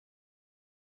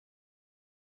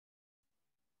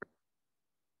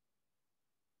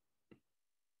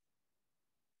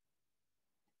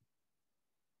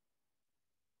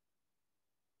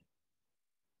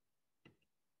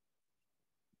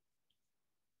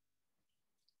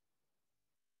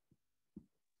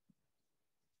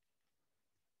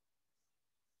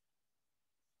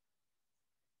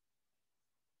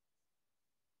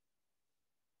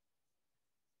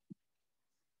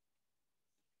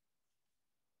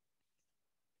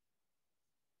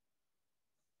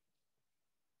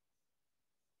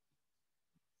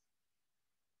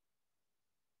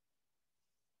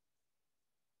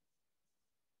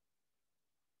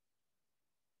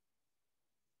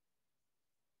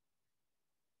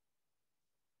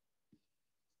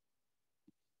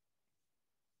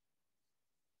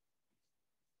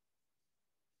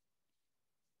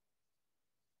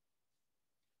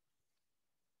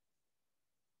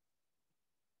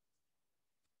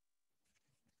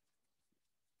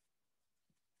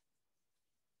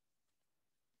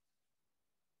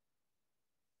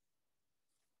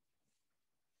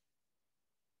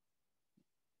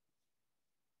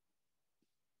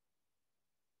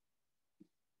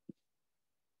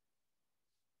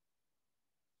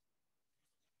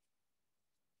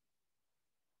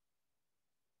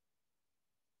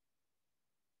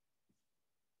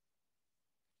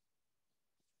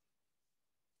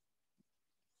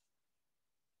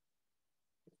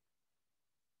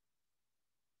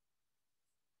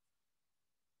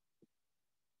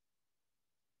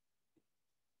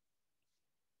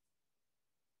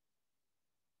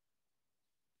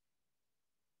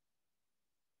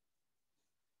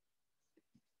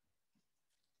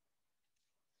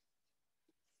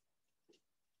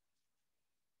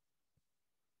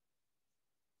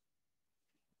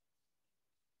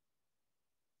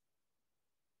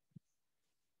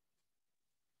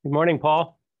Good morning,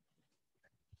 Paul.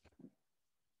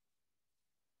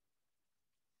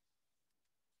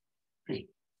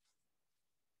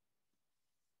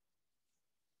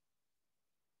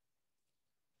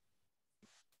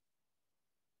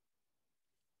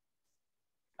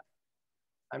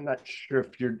 I'm not sure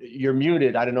if you're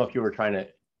muted. I don't know if you were trying to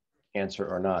answer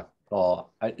or not,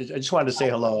 Paul. I just wanted to say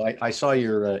hello. I saw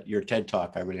your TED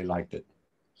Talk. I really liked it.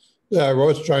 Yeah, I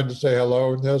was trying to say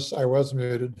hello, and yes, I was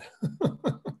muted.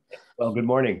 Well, good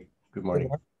morning. Good morning.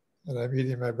 And I'm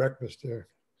eating my breakfast here.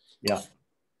 Yeah.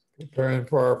 Preparing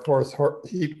for our fourth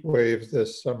heat wave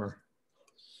this summer.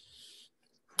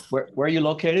 Where are you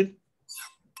located?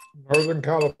 Northern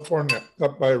California,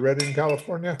 up by Redding,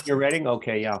 California. You're Redding?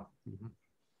 Okay, yeah.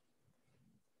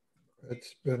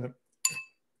 It's been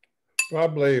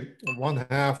probably one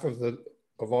half of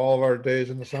all of our days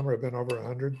in the summer have been over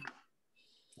 100.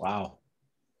 Wow.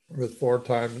 With four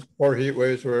heat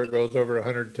waves where it goes over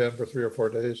 110 for 3 or 4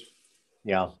 days.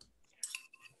 Yeah.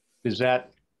 Does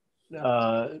that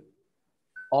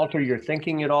alter your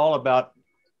thinking at all about?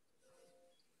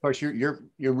 Of course, you're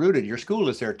rooted. Your school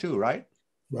is there too, right?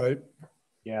 Right.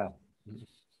 Yeah.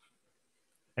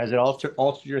 Has it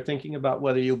altered your thinking about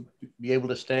whether you'll be able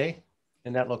to stay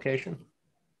in that location?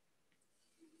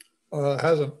 It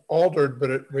hasn't altered,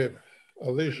 but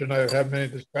Alicia and I have had many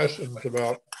discussions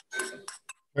about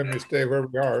when we stay where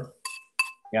we are.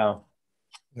 Yeah.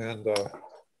 And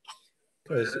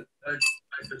because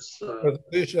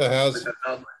Alicia has.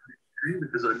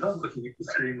 Because I'm not looking at the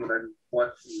screen when I'm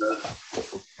watching the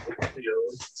video.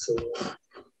 So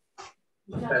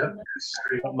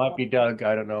that might be Doug.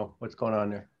 I don't know what's going on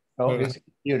there. Oh, he's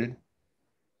muted.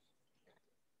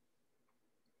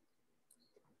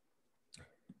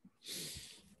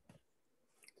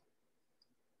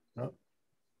 I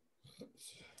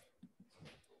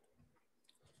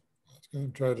was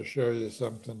going to try to show you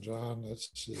something, John. Let's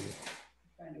see.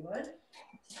 Trying to what?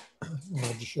 I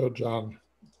wanted to show John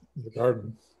the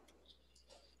garden.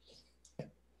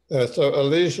 So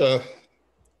Alicia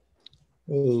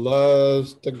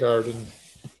loves to garden.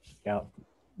 Yeah.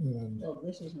 And, Oh,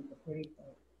 this isn't the pretty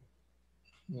part.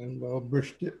 And well,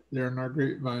 brisket there in our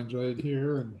grapevines right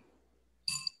here. And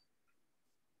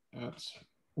that's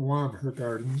one of her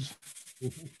gardens.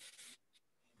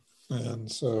 And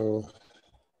so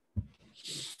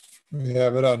we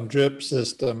have it on drip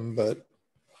system, but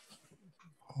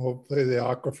hopefully the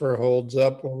aquifer holds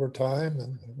up over time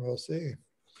and we'll see.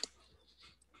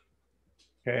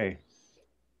 Okay.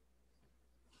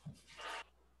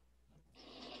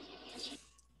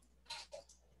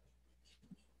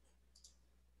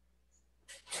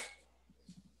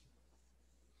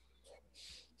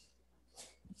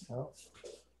 Well,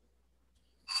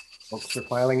 folks are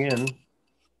filing in.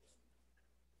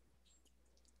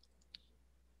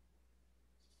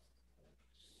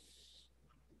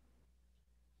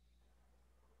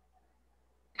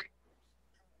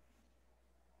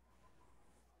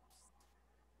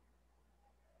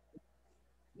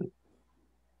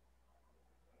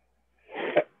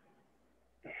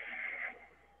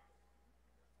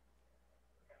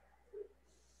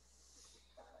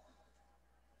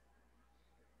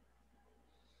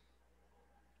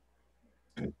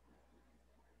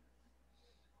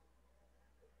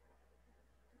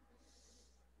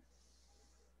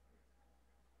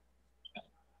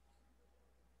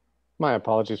 My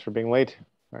apologies for being late.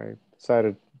 I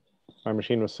decided my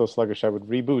machine was so sluggish I would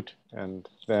reboot, and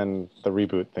then the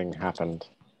reboot thing happened.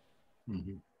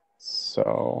 Mm-hmm.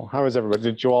 So how is everybody?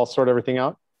 Did you all sort everything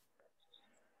out?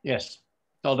 Yes.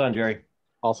 Well done, Jerry.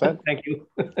 All set? Thank you.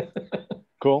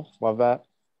 Cool. Love that.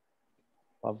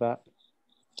 Love that.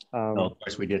 No, of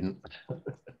course we didn't.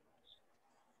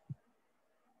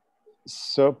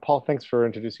 So Paul, thanks for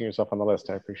introducing yourself on the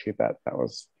list. I appreciate that. That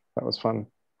was fun.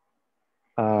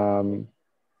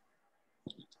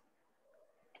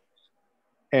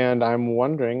 And I'm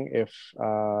wondering if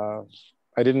I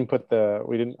don't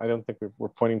think we're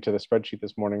pointing to the spreadsheet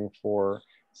this morning for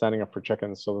signing up for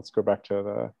check-ins. So let's go back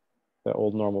to the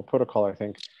old normal protocol, I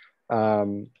think.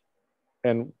 And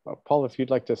Paul, if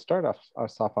you'd like to start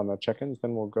us off on the check-ins,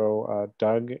 then we'll go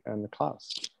Doug and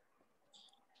Klaus.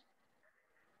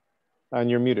 And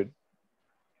you're muted.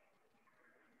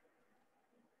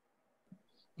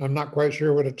 I'm not quite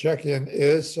sure what a check-in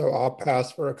is, so I'll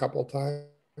pass for a couple times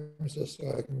just so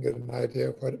I can get an idea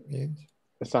of what it means.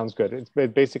 It sounds good.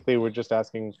 Basically, we're just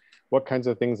asking what kinds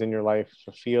of things in your life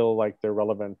feel like they're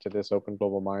relevant to this Open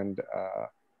Global Mind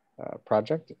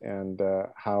project, and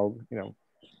how,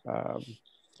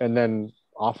 and then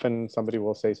often somebody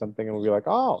will say something and we'll be like,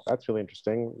 oh, that's really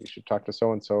interesting. You should talk to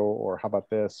so-and-so, or how about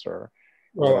this, or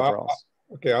whatever else.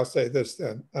 Okay, I'll say this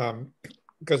then,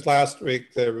 because last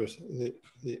week there was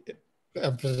the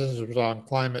emphasis was on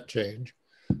climate change.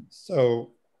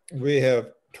 So we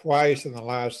have twice in the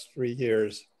last 3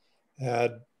 years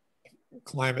had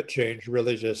climate change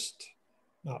really just,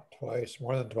 not twice,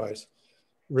 more than twice,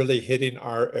 really hitting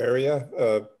our area.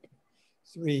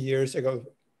 3 years ago,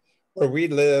 where we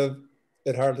live,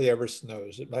 it hardly ever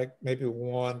snows. It like maybe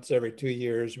once every 2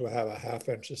 years, we'll have a ½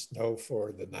 inch of snow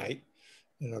for the night.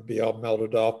 And it'll be all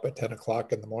melted off by 10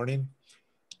 o'clock in the morning.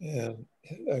 And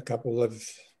a couple of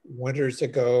winters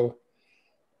ago,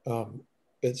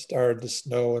 it started to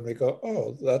snow and we go,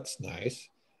 oh, that's nice.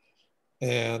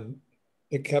 And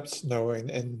it kept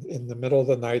snowing. And in the middle of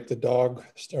the night, the dog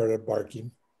started barking.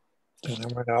 And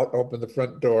I went out, opened the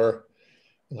front door,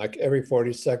 and like every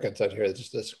 40 seconds, I'd hear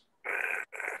just this.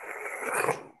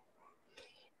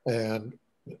 And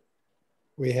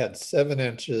we had 7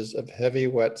 inches of heavy,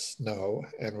 wet snow,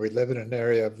 and we live in an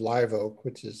area of live oak,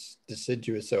 which is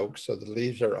deciduous oak. So the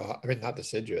leaves are on, I mean, not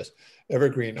deciduous,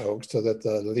 evergreen oak, so that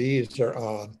the leaves are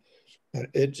on, and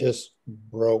it just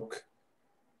broke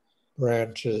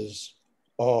branches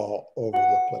all over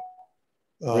the place.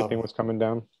 Everything was coming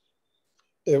down.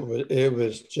 It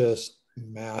was just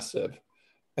massive.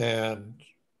 And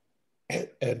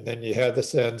then you have the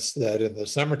sense that in the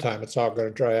summertime, it's all going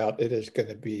to dry out. It is going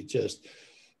to be just,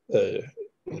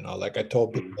 like I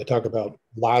told people, they talk about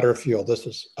ladder fuel. This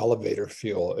is elevator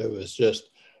fuel. It was just,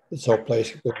 this whole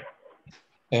place.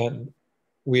 And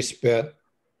we spent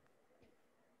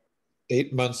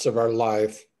 8 months of our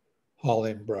life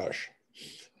hauling brush.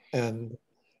 And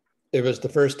it was the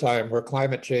first time where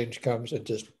climate change comes and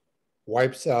just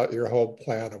wipes out your whole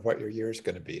plan of what your year is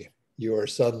going to be. You are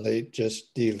suddenly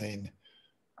just dealing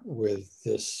with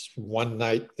this one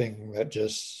night thing that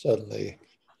just suddenly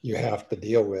you have to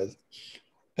deal with.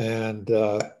 And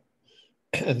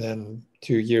then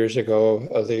 2 years ago,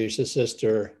 Alicia's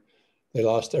sister, they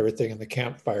lost everything in the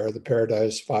campfire, the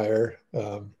Paradise Fire.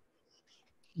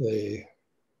 They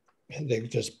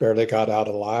just barely got out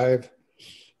alive,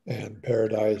 and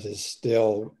Paradise is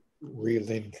still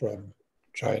reeling from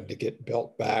trying to get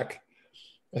built back.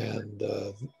 And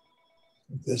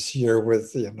this year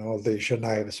with, Alicia and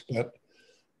I have spent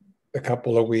a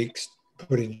couple of weeks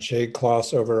putting shade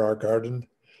cloths over our garden.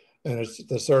 And it's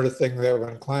the sort of thing that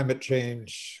when climate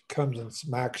change comes and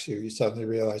smacks you, you suddenly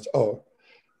realize, oh,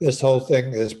 this whole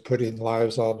thing is putting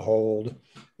lives on hold.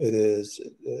 It is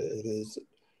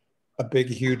a big,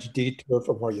 huge detour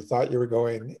from where you thought you were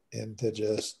going into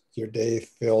just your day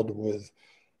filled with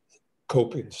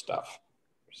coping stuff.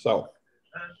 So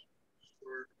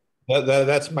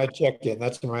that's my check-in.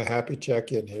 That's my happy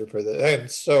check-in here for the. And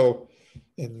so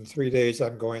in 3 days,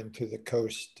 I'm going to the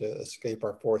coast to escape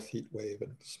our 4th heat wave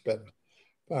and spend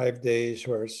 5 days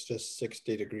where it's just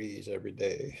 60 degrees every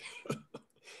day.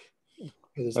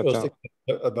 It's supposed to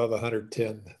get above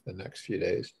 110 the next few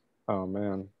days. Oh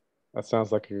man, that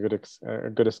sounds like a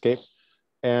good escape.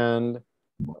 And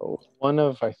one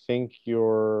of, I think,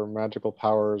 your magical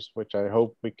powers, which I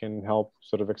hope we can help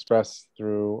sort of express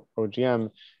through OGM,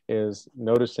 is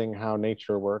noticing how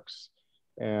nature works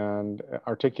and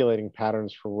articulating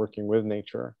patterns for working with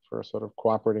nature, for sort of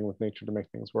cooperating with nature to make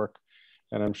things work.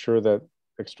 And I'm sure that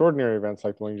extraordinary events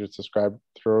like the one you just described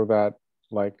throw a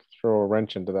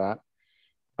wrench into that.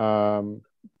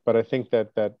 But I think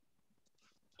that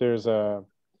there's a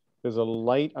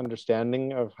light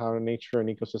understanding of how nature and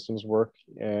ecosystems work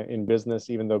in business,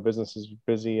 even though business is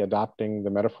busy adopting the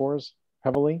metaphors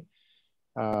heavily.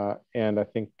 And I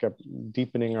think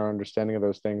deepening our understanding of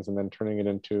those things and then turning it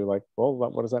into like, well,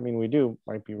 what does that mean we do,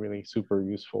 might be really super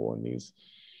useful in these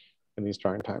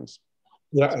trying times.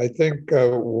 Yeah, I think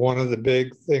one of the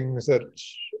big things that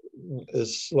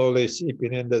is slowly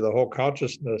seeping into the whole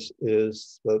consciousness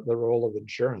is the role of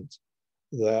insurance.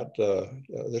 That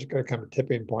there's going to come a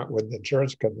tipping point when the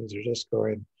insurance companies are just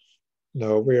going,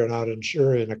 no, we are not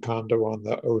insuring a condo on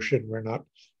the ocean. We're not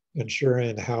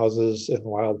insuring houses in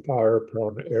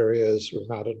wildfire-prone areas.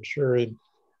 We're not insuring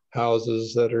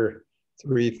houses that are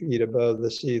 3 feet above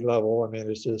the sea level. I mean,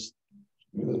 it's just,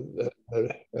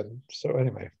 and so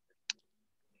anyway.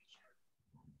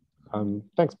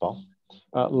 Thanks, Paul.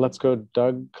 Let's go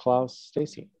Doug, Klaus,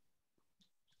 Stacy.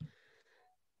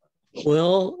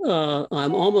 Well,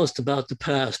 I'm almost about to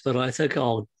pass, but I think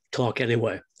I'll talk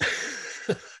anyway.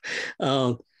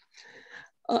 I'm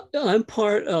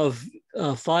part of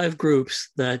 5 groups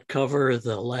that cover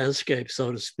the landscape,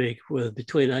 so to speak,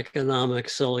 between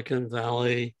economics, Silicon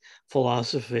Valley,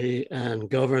 philosophy, and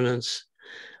governance.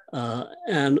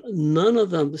 And none of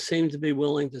them seem to be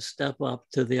willing to step up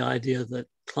to the idea that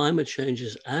climate change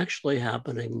is actually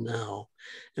happening now,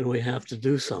 and we have to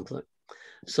do something.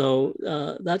 So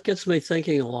that gets me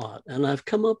thinking a lot. And I've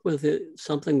come up with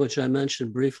something which I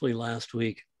mentioned briefly last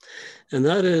week, and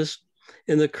that is,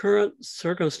 in the current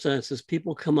circumstances,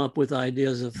 people come up with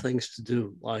ideas of things to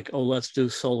do, like, oh, let's do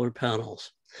solar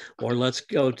panels, or let's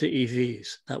go to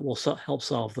EVs. That will help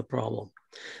solve the problem.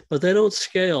 But they don't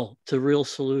scale to real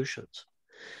solutions.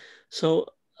 So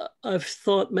I've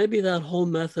thought maybe that whole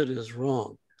method is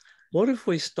wrong. What if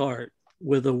we start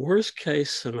with a worst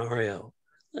case scenario?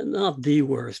 And not the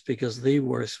worst, because the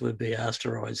worst would be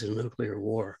asteroids and nuclear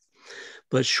war.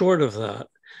 But short of that,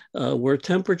 where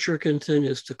temperature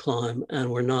continues to climb and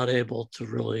we're not able to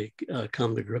really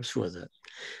come to grips with it.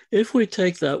 If we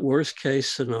take that worst case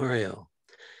scenario,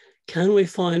 can we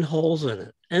find holes in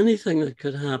it? Anything that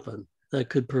could happen that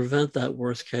could prevent that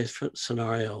worst case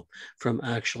scenario from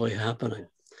actually happening?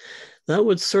 That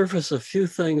would surface a few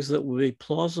things that would be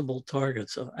plausible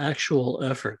targets of actual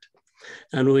effort.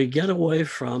 And we get away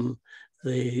from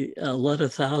the let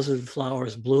 1,000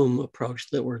 flowers bloom approach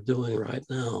that we're doing right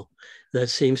now that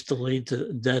seems to lead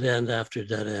to dead end after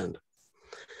dead end.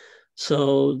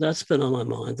 So that's been on my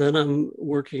mind. Then I'm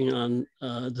working on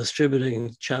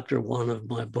distributing chapter 1 of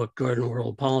my book, Garden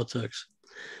World Politics.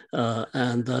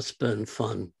 And that's been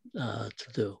fun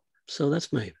to do. So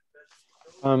that's me.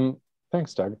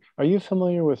 Thanks, Doug. Are you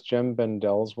familiar with Jem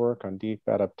Bendel's work on deep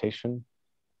adaptation?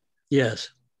 Yes.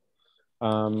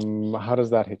 How does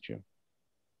that hit you?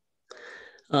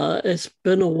 It's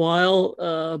been a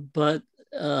while, but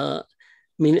I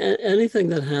mean, anything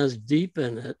that has deep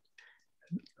in it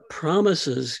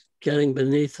promises getting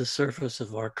beneath the surface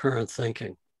of our current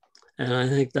thinking. And I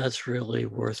think that's really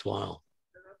worthwhile.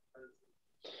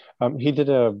 He did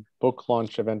a book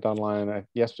launch event online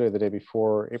yesterday, the day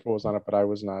before. April was on it, but I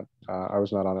was not. I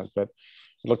was not on it, but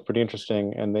it looked pretty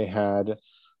interesting. And they had,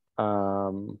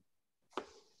 oh,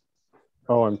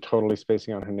 I'm totally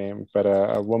spacing on her name, but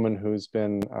a woman who's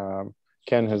been,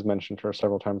 Ken has mentioned her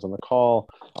several times on the call.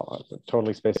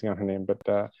 Totally spacing on her name, but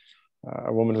a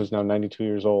woman who's now 92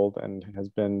 years old and has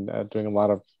been doing a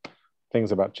lot of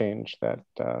things about change that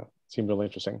seemed really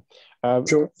interesting.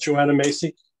 Joanna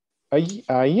Macy?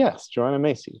 Yes, Joanna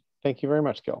Macy. Thank you very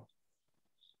much, Gil.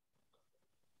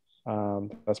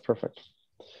 That's perfect.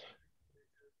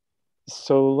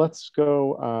 So let's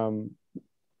go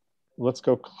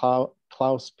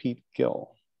Klaus Pete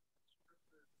Gill.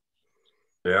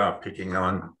 Yeah, picking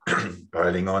on,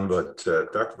 piling on what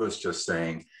Doug was just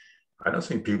saying. I don't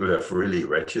think people have really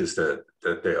registered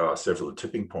that there are several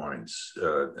tipping points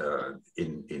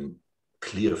in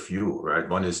clear view, right?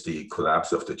 One is the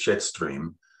collapse of the jet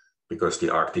stream, because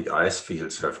the Arctic ice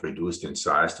fields have reduced in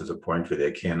size to the point where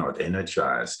they cannot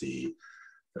energize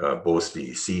both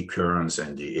the sea currents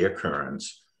and the air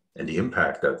currents, and the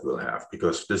impact that will have,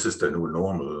 because this is the new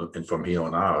normal. And from here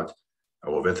on out,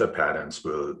 our weather patterns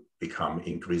will become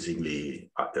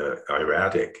increasingly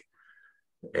erratic.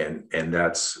 And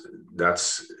that's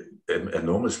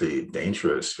enormously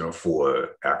dangerous, you know,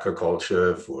 for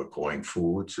agriculture, for growing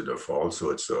food, you know, for all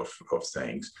sorts of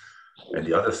things. And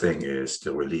the other thing is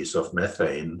the release of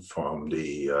methane from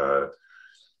the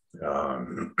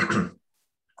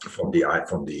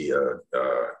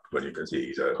what you can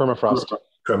see, permafrost.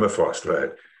 Permafrost,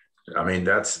 right? I mean,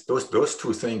 that's those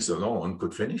two things alone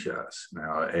could finish us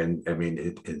now. And I mean,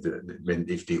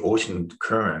 if the ocean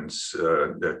currents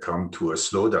come to a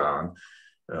slowdown,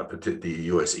 the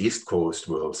U.S. East Coast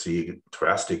will see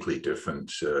drastically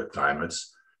different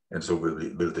climates, and so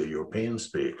will the Europeans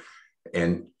be.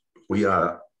 And we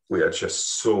are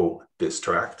just so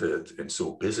distracted and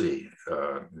so busy,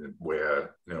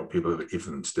 where, you know, people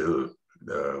even still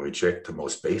reject the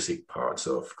most basic parts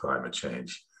of climate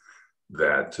change,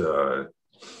 that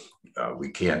we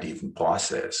can't even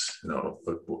process, you know,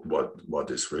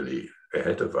 what is really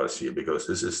ahead of us here, because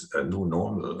this is a new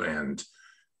normal, and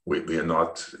we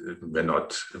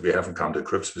haven't come to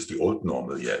grips with the old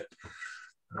normal yet.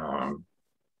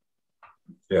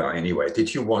 Yeah, anyway,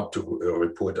 did you want to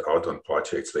report out on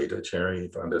projects later, Jerry,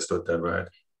 if I understood that right?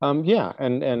 Yeah,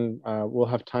 and we'll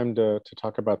have time to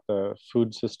talk about the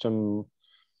food system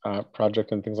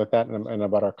project and things like that, and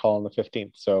about our call on the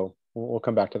 15th. So we'll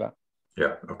come back to that.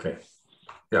 Yeah, okay.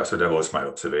 Yeah, so that was my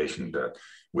observation, that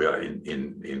we are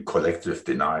in collective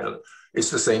denial. It's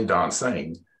the same darn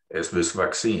thing as with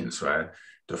vaccines, right?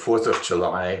 The 4th of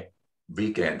July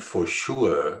weekend for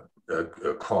sure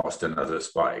caused another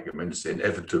spike. I mean, it's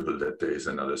inevitable that there is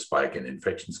another spike in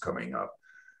infections coming up.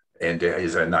 And there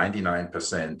is a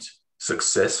 99%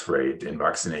 success rate in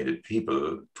vaccinated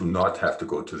people to not have to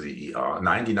go to the ER.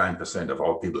 99% of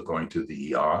all people going to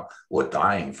the ER or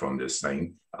dying from this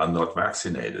thing are not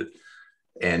vaccinated.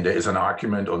 And there is an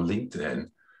argument on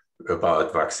LinkedIn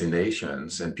about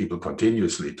vaccinations, and people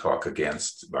continuously talk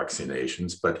against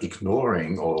vaccinations, but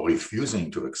ignoring or refusing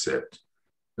to accept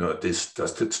the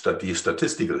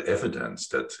statistical evidence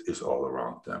that is all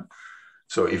around them.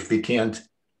 So if we can't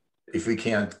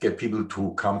get people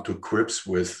to come to grips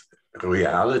with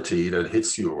reality that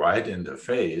hits you right in the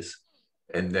face,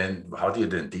 and then how do you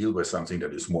then deal with something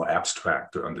that is more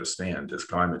abstract to understand as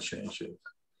climate change is?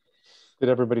 Did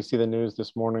everybody see the news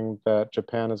this morning that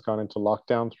Japan has gone into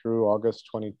lockdown through August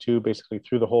 22, basically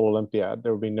through the whole Olympiad?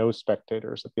 There will be no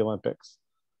spectators at the Olympics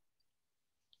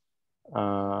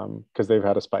because they've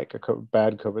had a spike,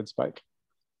 bad COVID spike,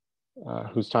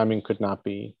 whose timing could not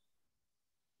be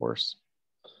worse.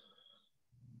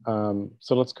 So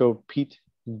let's go Pete,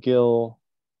 Gil,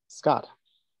 Scott.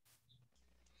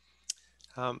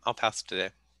 I'll pass today.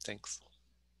 Thanks.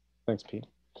 Thanks, Pete.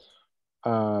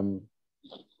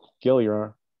 Gil,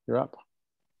 you're up.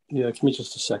 Yeah, give me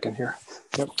just a second here.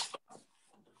 Yep.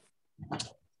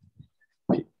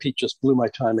 Pete just blew my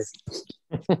timing.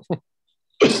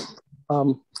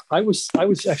 I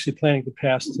was actually planning to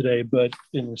pass today, but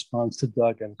in response to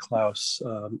Doug and Klaus,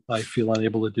 I feel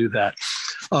unable to do that.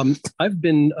 I've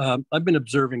been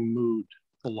observing mood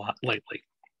a lot lately.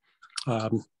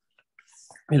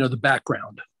 The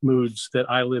background moods that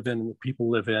I live in and that people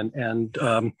live in, and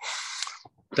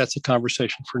that's a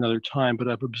conversation for another time. But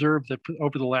I've observed that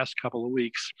over the last couple of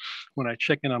weeks, when I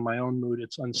check in on my own mood,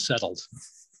 it's unsettled.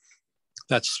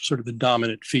 That's sort of the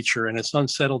dominant feature, and it's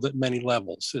unsettled at many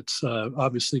levels. It's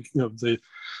obviously, the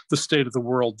state of the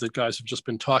world that guys have just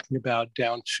been talking about,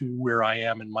 down to where I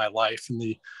am in my life and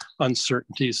the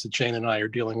uncertainties that Jane and I are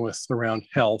dealing with around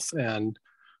health and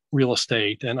real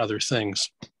estate and other things.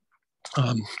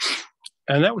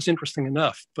 And that was interesting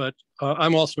enough, but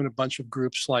I'm also in a bunch of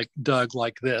groups like Doug,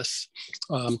 like this,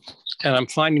 and I'm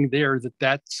finding there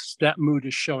that mood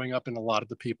is showing up in a lot of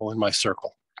the people in my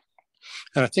circle.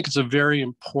 And I think it's a very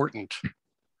important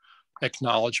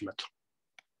acknowledgement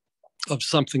of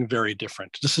something very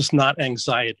different. This is not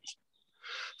anxiety.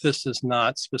 This is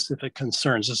not specific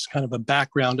concerns. This is kind of a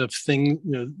background of things,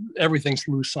 everything's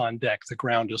loose on deck. The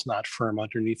ground is not firm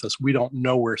underneath us. We don't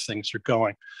know where things are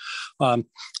going. And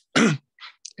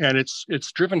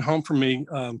it's driven home for me.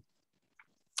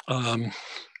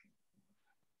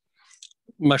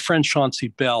 My friend Chauncey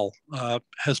Bell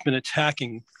has been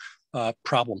attacking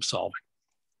problem solving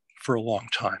for a long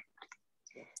time.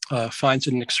 Finds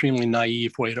it an extremely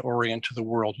naive way to orient to the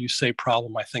world. You say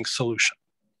problem, I think solution.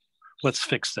 Let's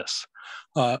fix this.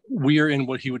 We are in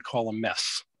what he would call a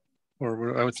mess,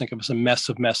 or I would think of as a mess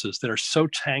of messes that are so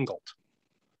tangled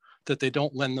that they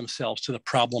don't lend themselves to the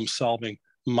problem solving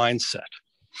mindset.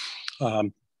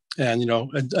 And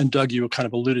Doug, you kind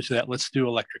of alluded to that. Let's do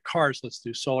electric cars, let's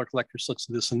do solar collectors, let's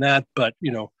do this and that. But,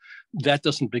 that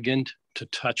doesn't begin to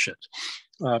touch it.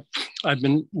 I've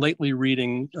been lately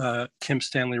reading Kim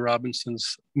Stanley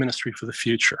Robinson's Ministry for the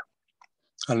Future.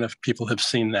 I don't know if people have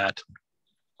seen that.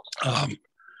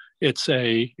 It's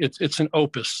an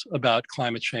opus about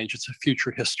climate change. It's a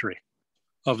future history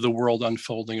of the world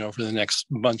unfolding over the next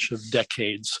bunch of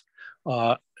decades.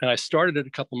 And I started it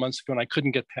a couple of months ago, and I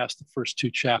couldn't get past the first 2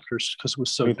 chapters because it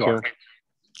was so dark.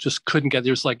 Just couldn't get.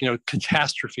 There's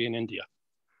catastrophe in India,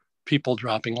 people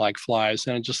dropping like flies,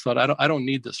 and I just thought I don't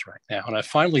need this right now. And I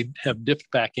finally have dipped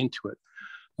back into it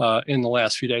in the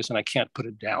last few days, and I can't put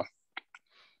it down.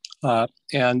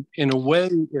 And in a way,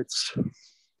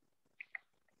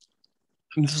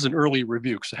 this is an early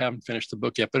review because I haven't finished the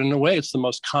book yet, but in a way, it's the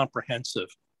most comprehensive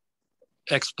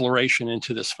exploration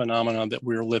into this phenomenon that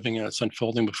we're living in, it's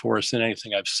unfolding before us, than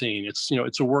anything I've seen.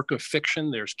 It's a work of fiction.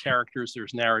 There's characters,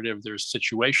 there's narrative, there's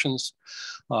situations.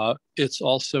 It's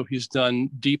also, he's done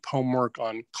deep homework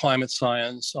on climate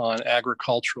science, on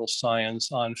agricultural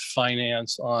science, on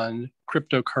finance, on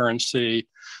cryptocurrency,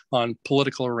 on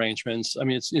political arrangements. I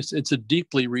mean, it's a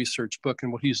deeply researched book.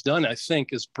 And what he's done, I think,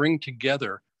 is bring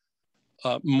together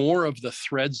more of the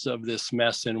threads of this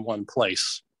mess in one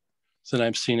place than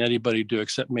I've seen anybody do,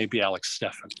 except maybe Alex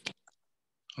Steffen.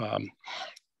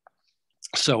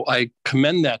 So I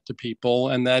commend that to people,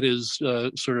 and that is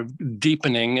sort of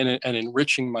deepening and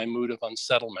enriching my mood of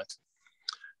unsettlement.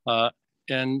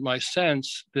 And my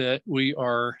sense that we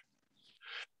are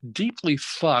deeply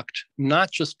fucked,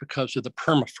 not just because of the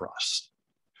permafrost.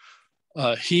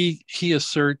 He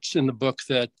asserts in the book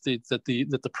that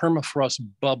the permafrost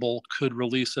bubble could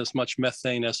release as much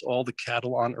methane as all the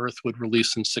cattle on Earth would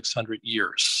release in 600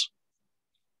 years.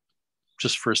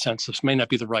 just for a sense of, may not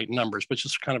be the right numbers, but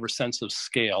just kind of a sense of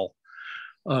scale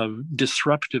of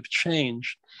disruptive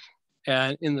change.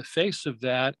 And in the face of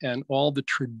that and all the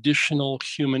traditional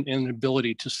human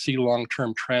inability to see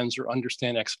long-term trends or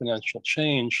understand exponential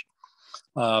change,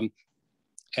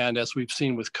 and as we've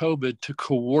seen with COVID, to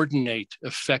coordinate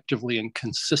effectively and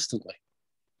consistently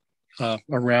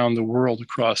around the world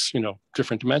across,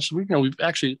 different dimensions. We've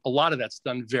actually, a lot of that's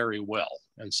done very well,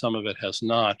 and some of it has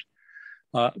not.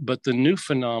 But the new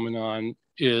phenomenon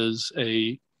is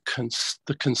the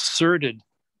concerted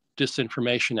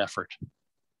disinformation effort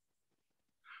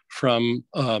from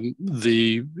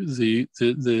the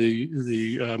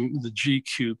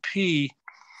GQP,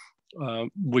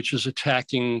 which is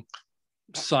attacking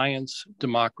science,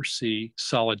 democracy,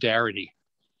 solidarity,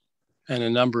 and a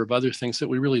number of other things that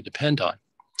we really depend on.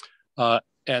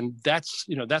 And that's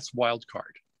wild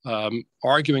card.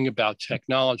 Arguing about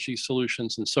technology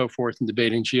solutions and so forth and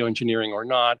debating geoengineering or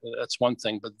not, that's one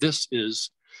thing. But this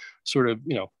is sort of,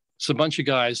 it's a bunch of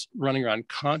guys running around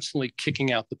constantly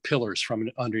kicking out the pillars from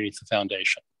underneath the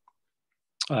foundation.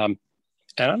 And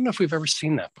I don't know if we've ever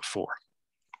seen that before.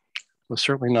 Well,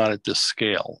 certainly not at this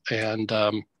scale. And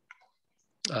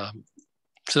so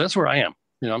that's where I am.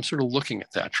 I'm sort of looking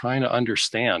at that, trying to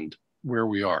understand where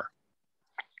we are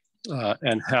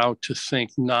and how to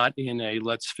think not in a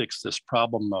let's fix this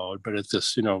problem mode, but at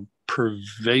this,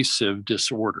 pervasive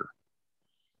disorder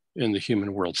in the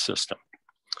human world system.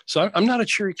 So I'm not a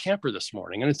cheery camper this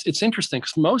morning. And it's interesting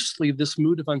because mostly this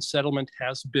mood of unsettlement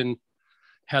has been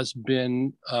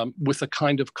with a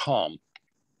kind of calm.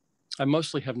 I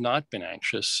mostly have not been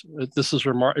anxious. This is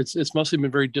it's mostly been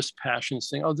very dispassionate,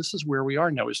 saying, oh, this is where we are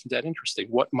now. Isn't that interesting?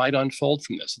 What might unfold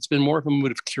from this? It's been more of a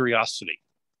mood of curiosity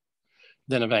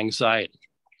than of anxiety.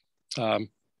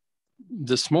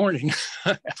 This morning,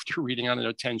 after reading,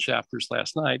 10 chapters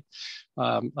last night,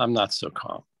 I'm not so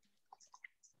calm.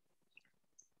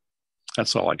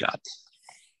 That's all I got.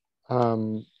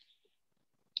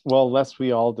 Well, lest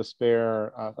we all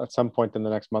despair, at some point in the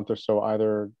next month or so,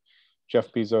 either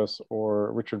Jeff Bezos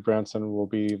or Richard Branson will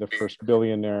be the first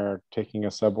billionaire taking a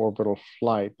suborbital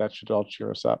flight. That should all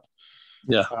cheer us up.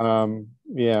 Yeah.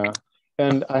 Yeah.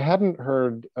 And I hadn't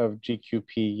heard of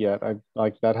GQP yet.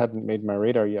 That hadn't made my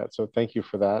radar yet. So thank you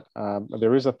for that.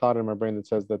 There is a thought in my brain that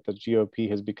says that the GOP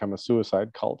has become a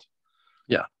suicide cult.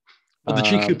 Yeah. Well, the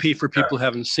GQP, for people who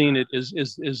haven't seen it, is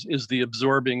the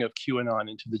absorbing of QAnon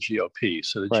into the GOP.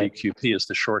 So the right. GQP is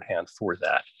the shorthand for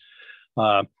that.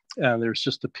 And there's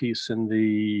just a piece in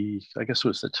I guess it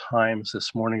was the Times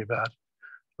this morning about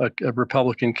a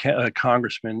Republican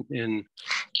congressman in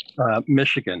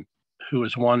Michigan who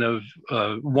is one of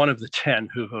the 10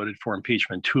 who voted for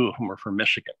impeachment. 2 of whom are from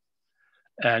Michigan.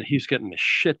 And he's getting the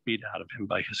shit beat out of him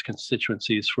by his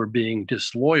constituencies for being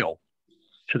disloyal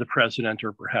to the president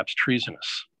or perhaps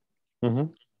treasonous. Mm-hmm.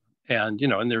 And,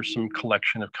 and there's some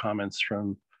collection of comments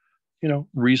from,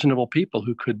 reasonable people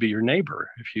who could be your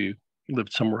neighbor if you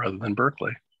lived somewhere other than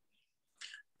Berkeley.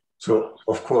 So,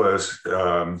 of course,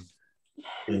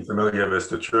 being familiar with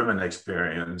the German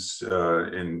experience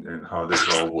in how this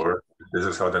all worked, this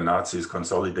is how the Nazis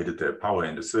consolidated their power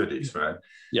in the 30s, right?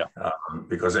 Yeah.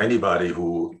 Because anybody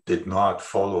who did not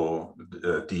follow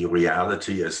the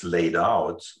reality as laid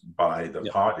out by the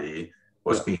party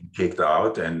was being kicked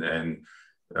out. And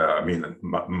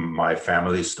my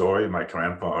family story, my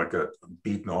grandpa got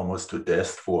beaten almost to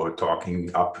death for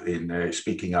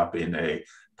speaking up in a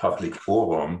public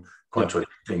forum,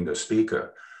 contradicting the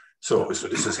speaker. So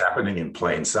this is happening in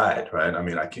plain sight, right?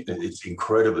 It's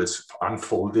incredible. It's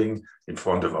unfolding in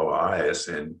front of our eyes.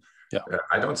 And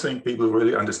I don't think people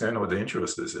really understand how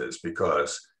dangerous this is,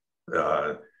 because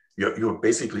you're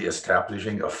basically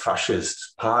establishing a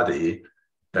fascist party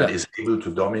that is able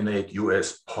to dominate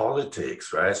US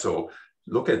politics, right? So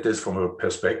look at this from a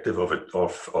perspective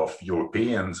of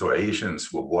Europeans or Asians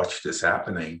who watch this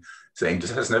happening, saying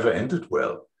this has never ended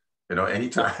well.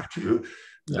 Anytime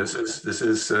this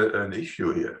is an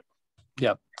issue here.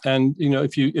 Yeah, and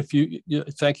if you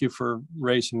thank you for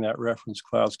raising that reference,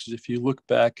 Klaus, because if you look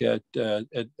back at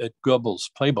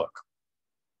Goebbels' playbook,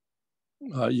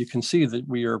 you can see that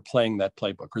we are playing that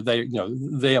playbook, or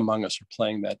they among us are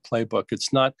playing that playbook.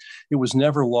 It was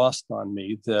never lost on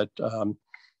me that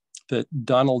that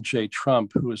Donald J.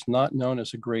 Trump, who is not known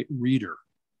as a great reader,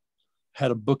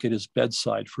 had a book at his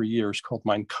bedside for years called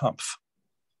Mein Kampf.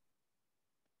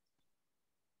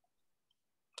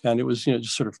 And it was,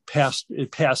 just sort of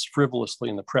passed frivolously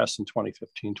in the press in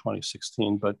 2015,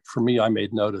 2016. But for me, I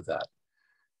made note of that.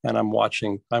 And I'm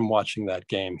watching that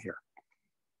game here.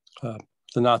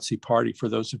 The Nazi Party, for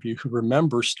those of you who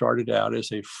remember, started out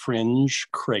as a fringe,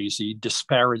 crazy,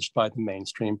 disparaged by the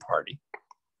mainstream party,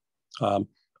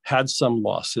 had some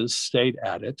losses, stayed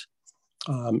at it,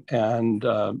 and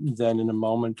then in a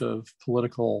moment of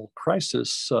political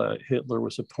crisis, Hitler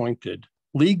was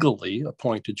legally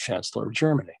appointed Chancellor of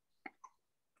Germany.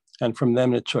 And from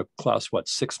then it took Klaus,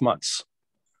 6 months?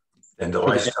 And the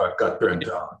Reichstag got burned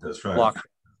down. That's right.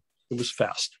 It was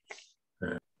fast.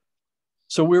 Yeah.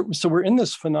 So we're in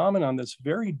this phenomenon that's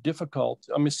very difficult.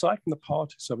 I mean, aside from the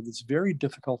politics of it, it's very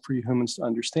difficult for humans to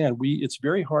understand. It's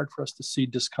very hard for us to see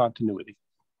discontinuity.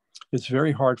 It's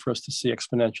very hard for us to see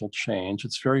exponential change.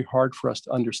 It's very hard for us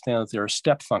to understand that there are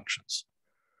step functions,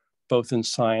 both in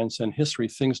science and history.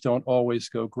 Things don't always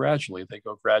go gradually. They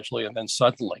go gradually, and then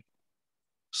suddenly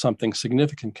something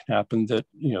significant can happen that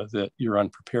you're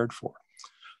unprepared for.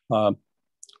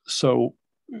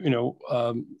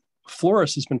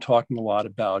 Flores has been talking a lot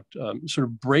about sort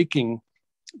of breaking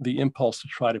the impulse to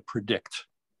try to predict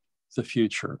the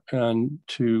future and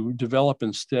to develop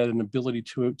instead an ability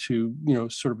to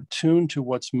sort of attune to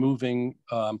what's moving,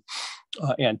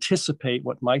 anticipate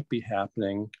what might be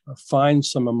happening, find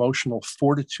some emotional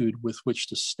fortitude with which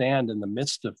to stand in the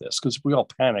midst of this, because we all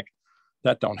panic.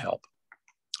 That don't help.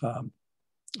 How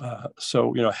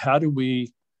do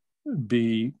we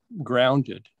be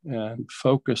grounded and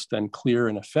focused and clear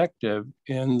and effective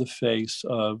in the face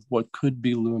of what could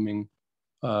be looming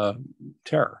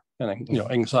terror and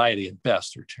anxiety at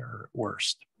best, or terror at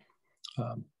worst?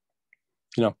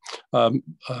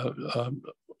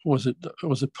 Was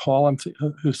it Paul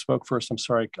who spoke first? I'm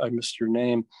sorry, I missed your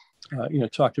name.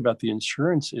 Talked about the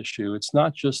insurance issue. It's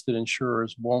not just that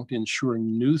insurers won't insure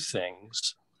new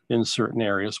things in certain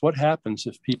areas. What happens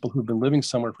if people who've been living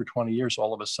somewhere for 20 years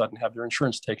all of a sudden have their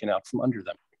insurance taken out from under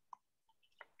them?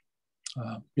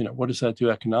 What does that do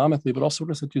economically, but also what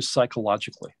does it do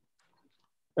psychologically?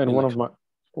 And one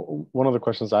of the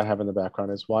questions I have in the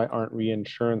background is, why aren't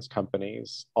reinsurance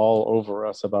companies all over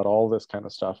us about all this kind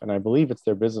of stuff? And I believe it's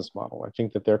their business model. I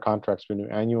think that their contracts renew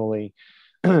annually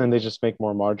and they just make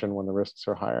more margin when the risks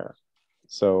are higher.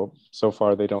 So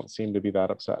far, they don't seem to be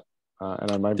that upset.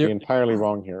 And I might be entirely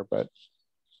wrong here, but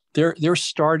they're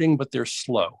starting, but they're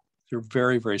slow. They're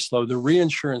very, very slow. The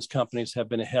reinsurance companies have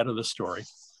been ahead of the story.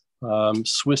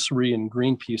 Swiss Re and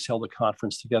Greenpeace held a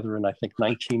conference together in, I think,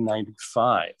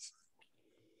 1995,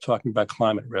 talking about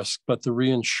climate risk. But the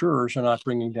reinsurers are not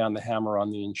bringing down the hammer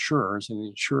on the insurers, and the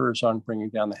insurers aren't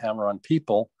bringing down the hammer on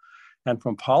people. And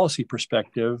from policy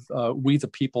perspective, we, the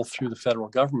people, through the federal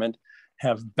government,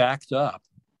 have backed up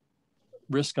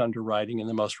risk underwriting in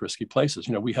the most risky places.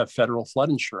 We have federal flood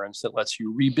insurance that lets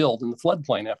you rebuild in the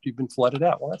floodplain after you've been flooded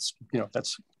out. Well,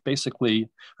 that's basically,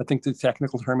 I think the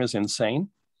technical term is insane.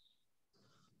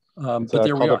 But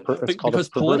there we are. It's called a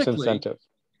perverse incentive.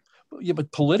 Yeah,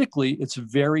 but politically, it's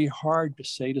very hard to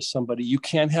say to somebody, you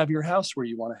can't have your house where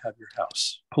you want to have your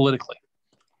house politically.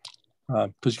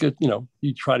 Because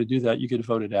you try to do that, you get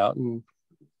voted out, and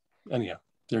anyhow,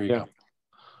 there you go.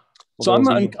 So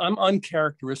I'm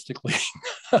uncharacteristically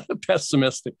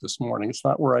pessimistic this morning. It's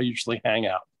not where I usually hang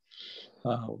out.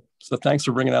 So thanks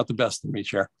for bringing out the best in me,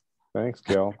 Chair. Thanks,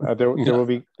 Gil. There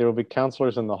will be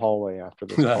counselors in the hallway after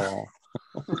this call.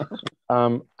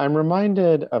 I'm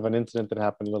reminded of an incident that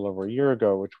happened a little over a year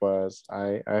ago, which was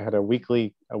I had a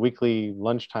weekly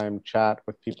lunchtime chat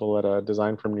with people at a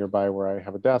design firm nearby where I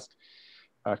have a desk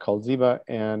called Ziba,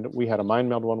 and we had a mind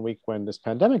meld one week when this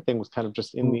pandemic thing was kind of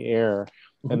just in the air.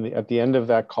 And at the end of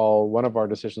that call, one of our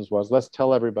decisions was, let's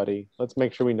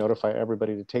make sure we notify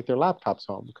everybody to take their laptops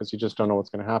home, because you just don't know what's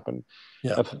going to happen.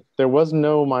 Yeah. There was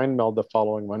no mind meld the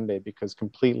following Monday because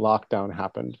complete lockdown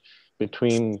happened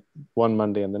between one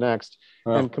Monday and the next.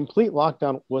 Wow. And complete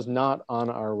lockdown was not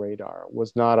on our radar,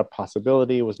 was not a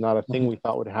possibility, was not a thing we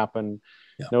thought would happen.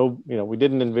 Yeah. No, we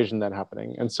didn't envision that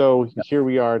happening. And so here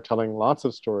we are telling lots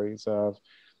of stories of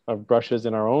brushes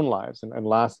in our own lives. And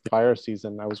last fire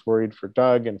season, I was worried for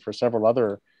Doug and for several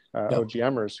other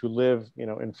OGMers who live,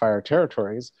 in fire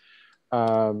territories.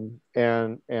 And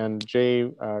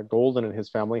Jay Golden and his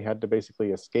family had to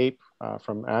basically escape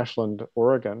from Ashland,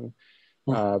 Oregon,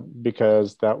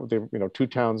 because two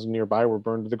towns nearby were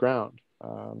burned to the ground.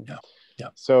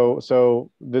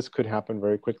 So this could happen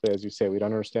very quickly, as you say. We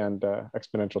don't understand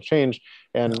exponential change,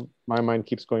 and my mind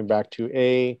keeps going back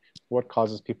to what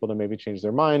causes people to maybe change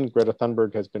their mind. Greta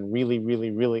Thunberg has been really, really,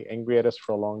 really angry at us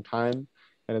for a long time,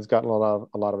 and has gotten a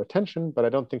lot of attention. But I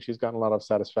don't think she's gotten a lot of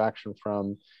satisfaction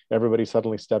from everybody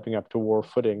suddenly stepping up to war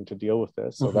footing to deal with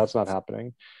this. So that's not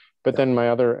happening. But then my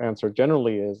other answer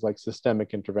generally is like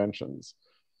systemic interventions.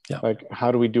 Yeah. Like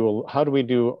how do we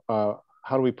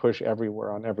push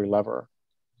everywhere on every lever?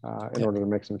 in order to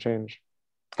make some change.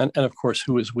 And of course,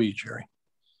 who is we, Jerry?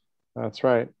 That's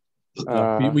right.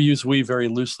 We use we very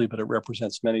loosely, but it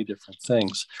represents many different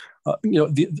things. Let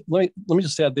me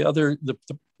just add the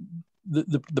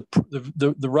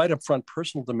right up front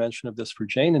personal dimension of this for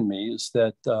Jane and me is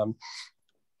that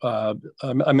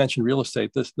I mentioned real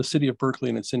estate. The city of Berkeley,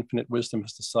 in its infinite wisdom,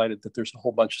 has decided that there's a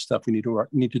whole bunch of stuff we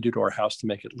need to do to our house to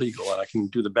make it legal, and I can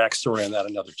do the backstory on that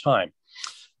another time.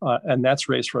 And that's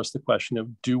raised for us the question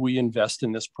of, do we invest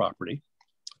in this property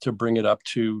to bring it up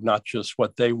to not just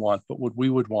what they want, but what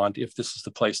we would want if this is the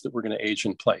place that we're going to age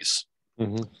in place?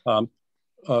 Mm-hmm.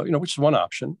 Which is one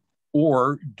option.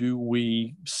 Or do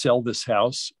we sell this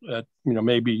house at,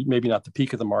 maybe not the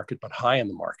peak of the market, but high in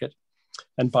the market,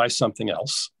 and buy something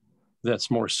else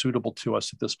that's more suitable to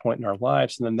us at this point in our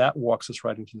lives? And then that walks us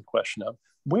right into the question of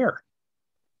where.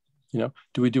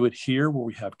 Do we do it here where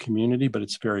we have community, but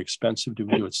it's very expensive? Do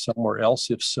we do it somewhere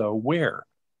else? If so, where?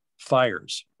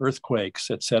 Fires,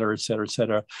 earthquakes, et cetera, et cetera, et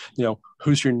cetera.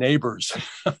 Who's your neighbors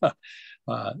that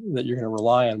you're going to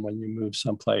rely on when you move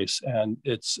someplace? And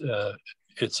it's a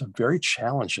very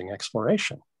challenging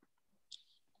exploration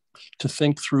to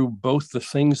think through both the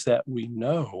things that we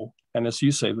know and, as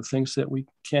you say, the things that we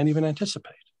can't even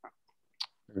anticipate.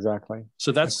 Exactly.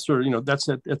 So that's sort of, that's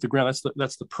at the ground.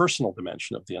 That's the personal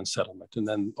dimension of the unsettlement, and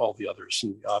then all the others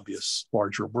in the obvious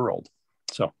larger world.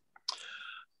 So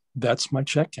that's my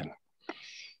check-in.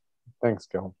 Thanks,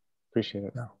 Gil. Appreciate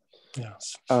it. Yeah.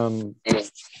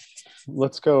 Yes.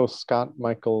 Let's go Scott,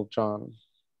 Michael, John.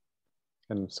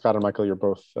 And Scott and Michael, you're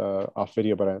both off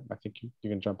video, but I think you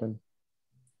can jump in.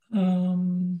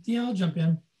 Yeah, I'll jump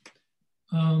in.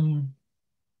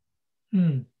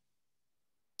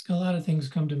 A lot of things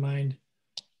come to mind.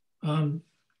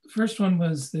 First one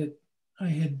was that I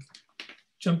had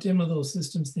jumped in with a little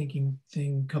systems thinking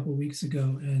thing a couple of weeks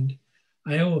ago, and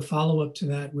I owe a follow-up to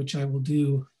that, which I will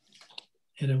do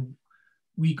in a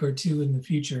week or two in the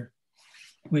future,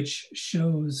 which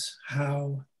shows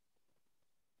how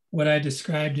what I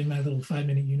described in my little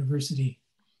 5-minute university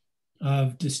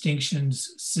of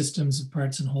distinctions, systems of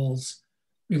parts and wholes,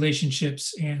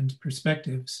 relationships, and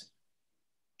perspectives,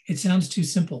 it sounds too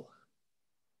simple.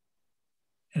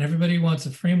 And everybody wants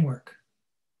a framework.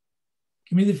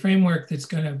 Give me the framework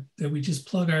that we just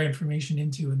plug our information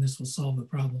into and this will solve the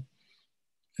problem.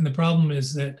 And the problem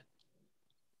is that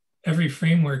every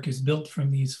framework is built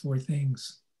from these 4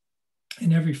 things.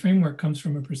 And every framework comes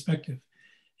from a perspective.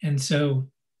 And so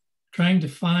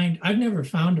I've never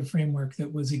found a framework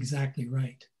that was exactly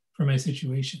right for my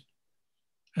situation.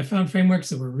 I found frameworks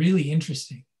that were really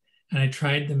interesting and I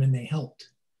tried them and they helped,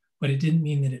 but it didn't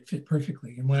mean that it fit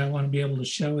perfectly. And what I want to be able to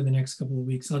show in the next couple of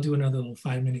weeks, I'll do another little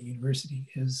 5-minute university,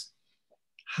 is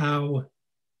how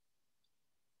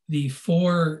the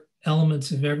 4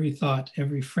 elements of every thought,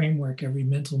 every framework, every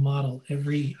mental model,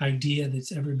 every idea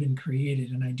that's ever been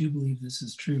created, and I do believe this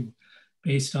is true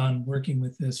based on working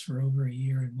with this for over a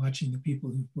year and watching the people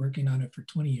who've been working on it for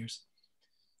 20 years,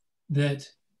 that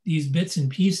these bits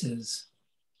and pieces,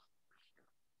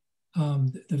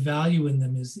 the value in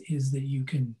them is that you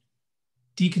can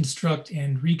deconstruct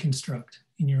and reconstruct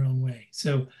in your own way.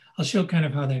 So I'll show kind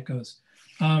of how that goes.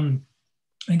 I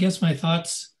guess my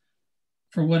thoughts,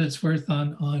 for what it's worth,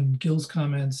 on Gil's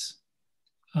comments,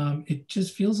 it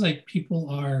just feels like people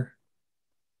are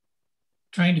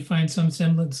trying to find some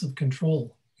semblance of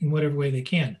control in whatever way they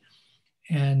can.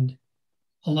 And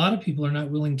a lot of people are not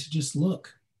willing to just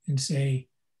look and say,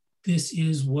 this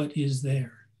is what is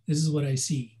there. This is what I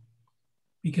see.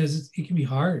 Because it can be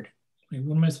hard. Like,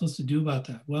 what am I supposed to do about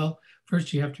that? Well,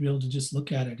 first you have to be able to just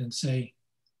look at it and say,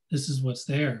 this is what's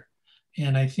there.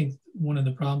 And I think one of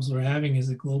the problems we're having is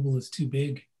that global is too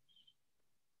big.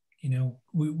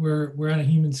 We're on a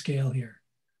human scale here.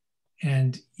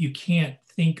 And you can't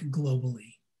think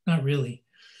globally, not really.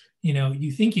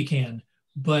 You think you can,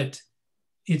 but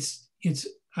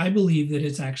I believe that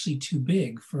it's actually too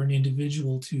big for an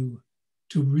individual to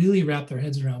really wrap their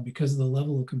heads around because of the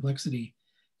level of complexity.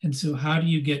 And so how do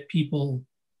you get people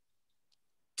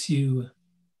to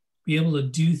be able to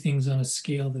do things on a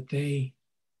scale that they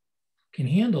can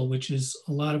handle, which is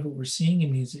a lot of what we're seeing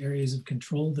in these areas of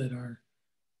control that are,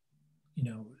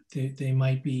 they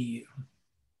might be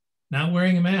not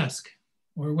wearing a mask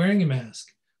or wearing a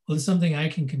mask. Well, it's something I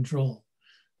can control.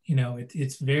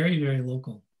 It's very, very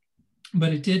local.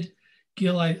 But it did,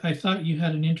 Gil, I thought you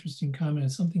had an interesting comment.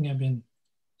 It's something I've been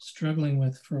struggling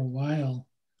with for a while.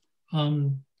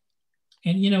 And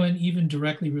even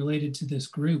directly related to this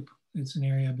group, it's an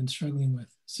area I've been struggling with.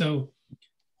 So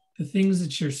the things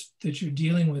that you're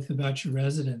dealing with about your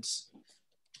residents,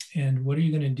 and what are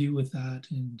you going to do with that?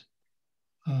 And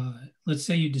let's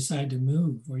say you decide to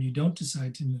move or you don't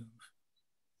decide to move.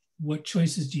 What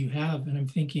choices do you have? And I'm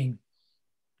thinking,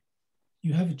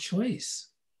 you have a choice.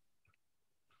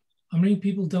 How many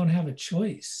people don't have a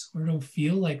choice or don't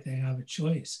feel like they have a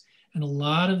choice? And a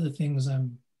lot of the things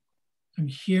I'm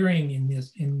hearing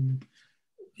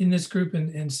in this group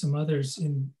and some others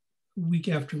in week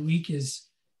after week is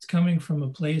it's coming from a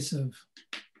place of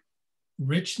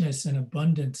richness and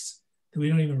abundance that we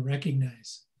don't even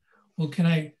recognize. Well,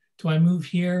 do I move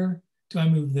here? Do I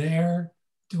move there?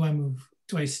 Do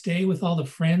I stay with all the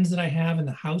friends that I have in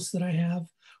the house that I have?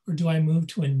 Or do I move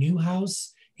to a new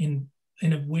house in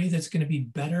a way that's going to be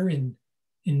better in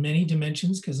many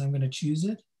dimensions because I'm going to choose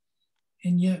it?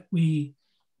 And yet we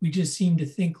just seem to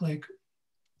think like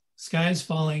sky's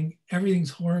falling,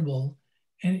 everything's horrible.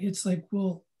 And it's like,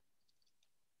 well,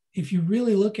 if you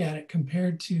really look at it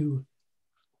compared to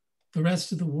the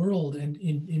rest of the world and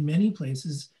in many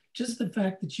places, just the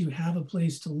fact that you have a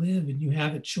place to live and you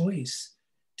have a choice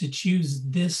to choose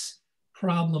this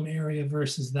problem area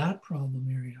versus that problem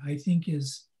area, I think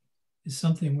is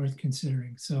something worth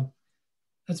considering. So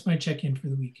that's my check-in for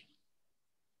the week.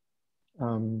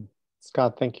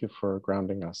 Scott, thank you for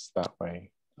grounding us that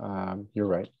way. You're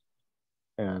right.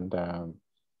 And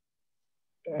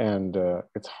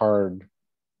it's hard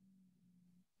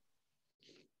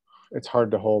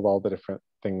to hold all the different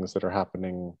things that are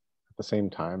happening at the same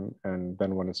time. And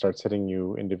then when it starts hitting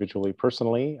you individually,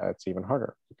 personally, it's even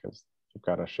harder because you've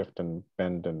got to shift and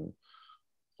bend and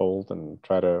fold and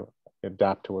try to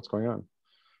adapt to what's going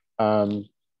on.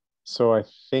 So I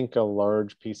think a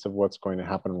large piece of what's going to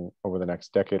happen over the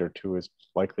next decade or two is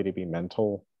likely to be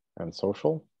mental and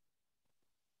social,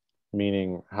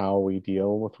 meaning how we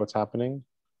deal with what's happening,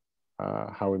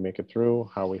 how we make it through,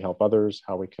 how we help others,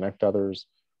 how we connect others,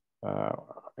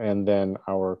 and then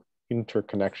our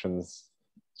interconnections,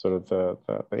 sort of the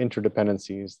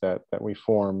interdependencies that we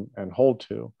form and hold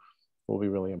to will be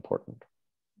really important.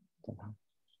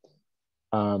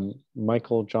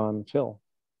 Michael, John, Phil.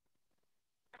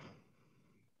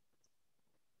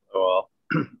 Well,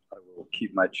 I will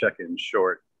keep my check-in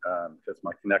short because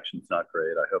my connection's not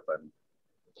great. I hope I'm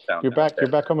found. You're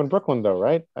back home in Brooklyn though,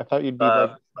 right? I thought you'd be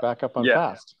like back up on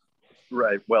fast.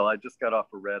 Right. Well, I just got off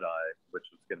a red eye, which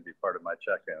was going to be part of my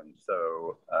check-in.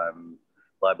 So I'm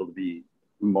liable to be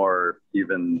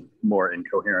even more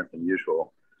incoherent than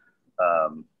usual.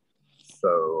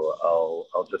 So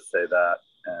I'll just say that,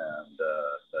 and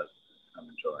that I'm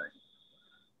enjoying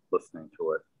listening to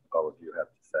what all of you have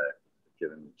to say,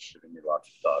 giving me lots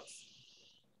of thoughts.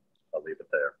 I'll leave it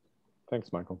there.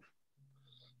 Thanks, Michael.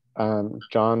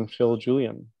 John, Phil,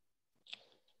 Julian.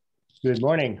 Good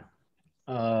morning.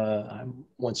 I'm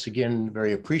once again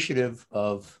very appreciative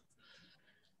of,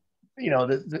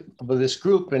 this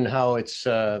group and how it's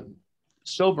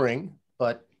sobering,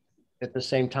 but at the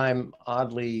same time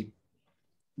oddly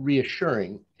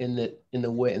reassuring in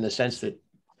the sense that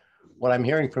what I'm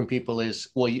hearing from people is,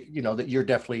 well, that you're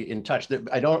definitely in touch. That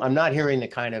I'm not hearing the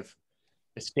kind of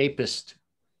escapist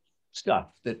stuff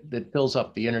that fills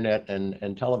up the internet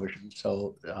and television.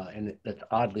 So and that's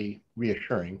oddly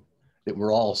reassuring that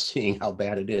we're all seeing how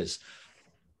bad it is.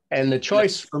 And the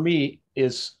choice for me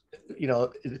is,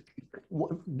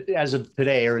 as of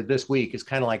today or this week, is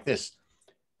kind of like this.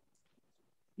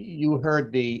 You've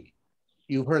heard the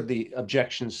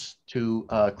objections to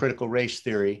critical race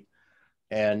theory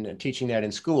and teaching that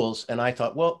in schools. And I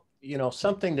thought, well,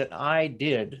 something that I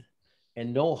did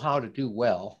and know how to do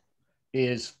well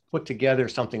is put together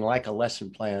something like a lesson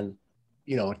plan,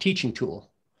 a teaching tool.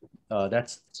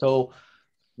 So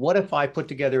what if I put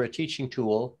together a teaching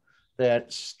tool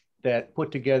that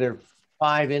put together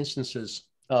 5 instances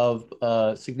of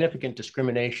significant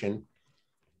discrimination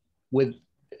with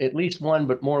at least one,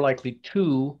 but more likely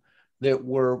 2 that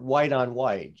were white on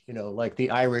white, like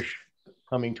the Irish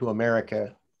coming to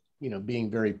America, being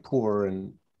very poor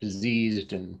and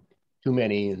diseased and too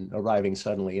many and arriving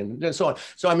suddenly and so on.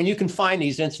 So, I mean, you can find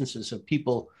these instances of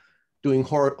people doing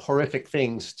horrific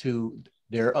things to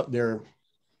their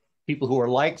people who are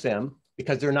like them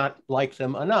because they're not like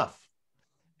them enough.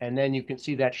 And then you can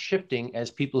see that shifting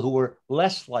as people who were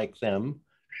less like them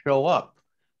show up.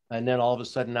 And then all of a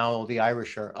sudden now the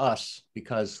Irish are us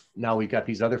because now we've got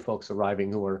these other folks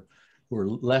arriving who are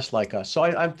less like us. So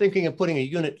I'm thinking of putting a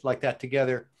unit like that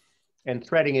together and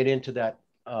threading it into that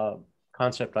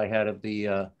concept I had of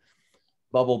the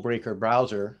bubble breaker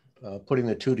browser, putting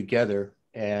the 2 together.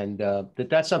 And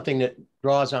that's something that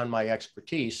draws on my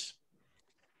expertise.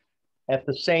 At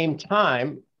the same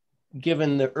time,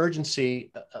 given the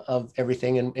urgency of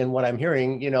everything and what I'm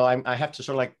hearing, I have to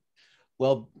sort of like,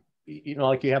 well, you know,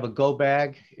 like you have a go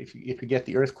bag if you get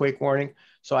the earthquake warning.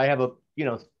 So I have a, you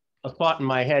know, a thought in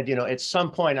my head, you know, at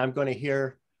some point I'm going to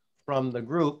hear from the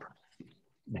group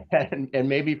and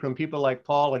maybe from people like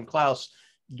Paul and Klaus,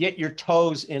 get your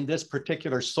toes in this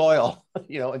particular soil,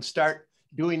 you know, and start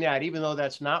doing that, even though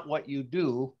that's not what you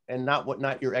do and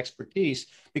not your expertise,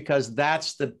 because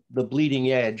that's the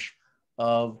bleeding edge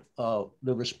of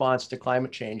the response to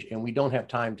climate change. And we don't have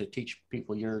time to teach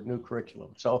people your new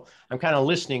curriculum. So I'm kind of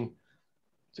listening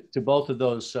to both of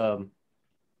those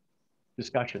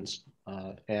discussions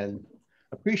and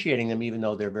appreciating them, even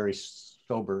though they're very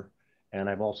sober. And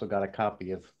I've also got a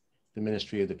copy of The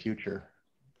Ministry of the Future,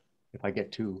 if I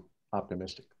get too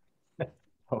optimistic.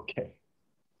 Okay.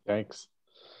 Thanks.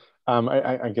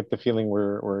 I get the feeling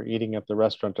we're eating at the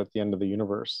restaurant at the end of the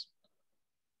universe,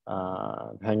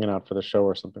 hanging out for the show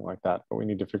or something like that. But we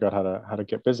need to figure out how to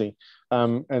get busy.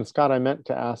 And Scott, I meant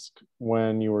to ask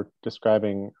when you were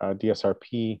describing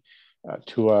DSRP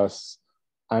to us,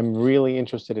 I'm really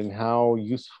interested in how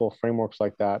useful frameworks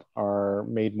like that are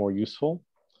made more useful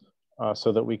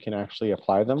so that we can actually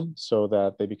apply them, so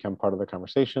that they become part of the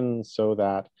conversation, so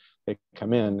that they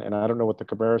come in. And I don't know what the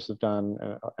Cabreras have done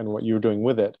and what you're doing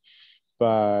with it,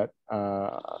 but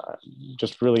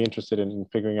just really interested in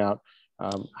figuring out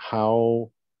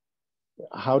how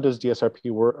does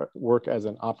DSRP work as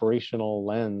an operational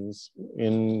lens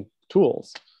in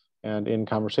tools and in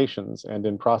conversations and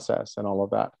in process and all of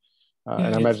that.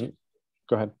 And I imagine,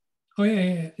 go ahead. Oh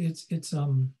yeah.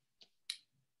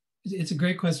 It's a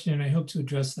great question, and I hope to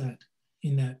address that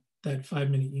in that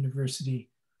 5-minute university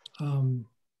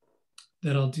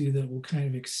that I'll do, that will kind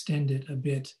of extend it a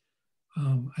bit.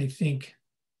 I think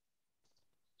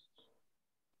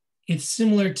it's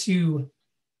similar to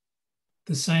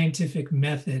the scientific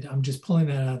method. I'm just pulling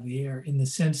that out of the air in the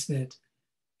sense that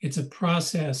it's a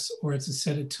process or it's a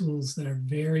set of tools that are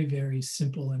very, very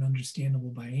simple and understandable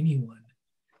by anyone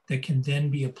that can then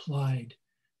be applied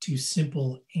to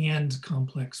simple and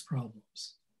complex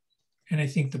problems. And I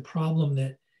think the problem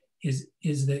that is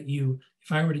that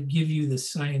if I were to give you the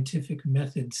scientific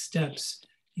method steps,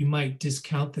 you might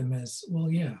discount them as,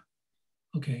 well, yeah,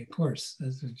 okay, of course,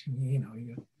 that's what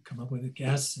you come up with a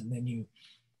guess, and then you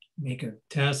make a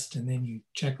test, and then you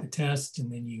check the test,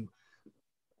 and then you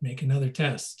make another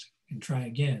test and try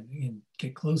again and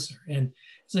get closer. And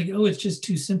it's like, oh, it's just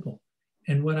too simple.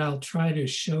 And what I'll try to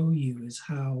show you is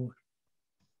how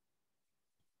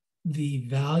the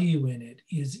value in it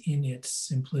is in its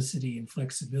simplicity and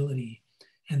flexibility.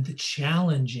 And the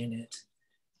challenge in it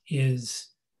is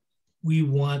we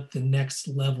want the next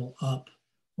level up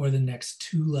or the next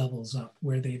 2 levels up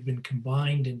where they've been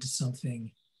combined into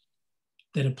something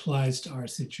that applies to our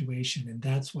situation. And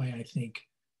that's why I think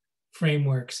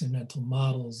frameworks and mental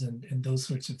models and those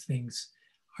sorts of things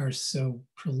are so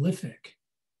prolific,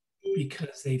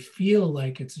 because they feel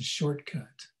like it's a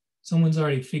shortcut. Someone's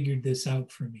already figured this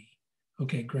out for me.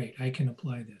 Okay, great, I can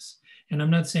apply this. And I'm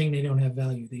not saying they don't have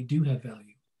value. They do have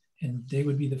value. And they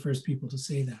would be the first people to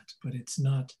say that, but it's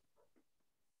not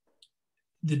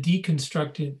the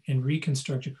deconstructed and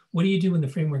reconstructed. What do you do when the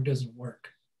framework doesn't work?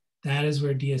 That is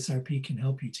where DSRP can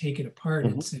help you take it apart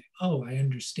and say, oh, I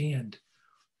understand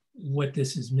what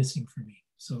this is missing for me.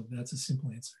 So that's a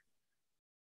simple answer.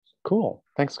 Cool.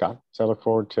 Thanks, Scott. So I look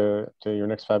forward to your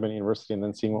next 5-minute university and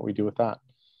then seeing what we do with that.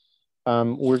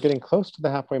 We're getting close to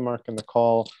the halfway mark in the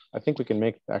call. I think we can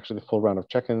make actually the full round of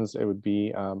check-ins. It would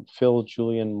be Phil,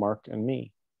 Julian, Mark, and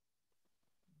me.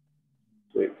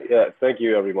 Yeah, thank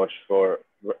you everyone for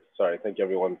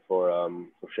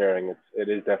sharing. It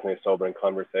is definitely a sobering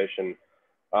conversation.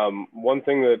 One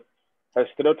thing that has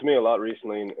stood out to me a lot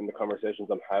recently in the conversations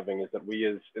I'm having is that we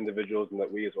as individuals and that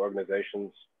we as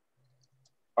organizations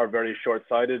are very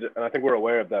short-sighted. And I think we're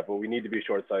aware of that, but we need to be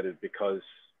short-sighted because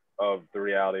of the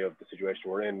reality of the situation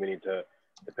we're in. We need to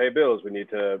pay bills. We need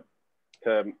to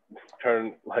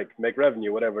make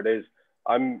revenue, whatever it is.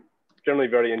 I'm generally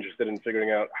very interested in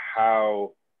figuring out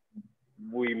how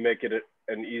we make it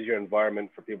an easier environment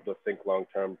for people to think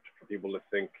long-term, for people to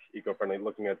think eco-friendly,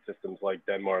 looking at systems like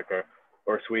Denmark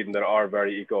or Sweden that are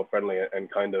very eco-friendly,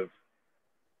 and kind of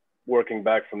working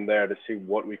back from there to see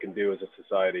what we can do as a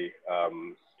society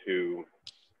to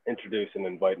introduce and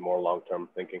invite more long-term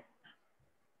thinking.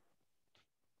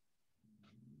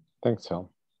 Thanks,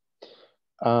 Phil.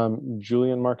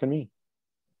 Julian, Mark, and me.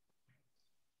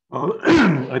 Well,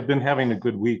 I've been having a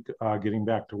good week getting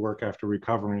back to work after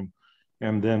recovering.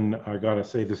 And then I gotta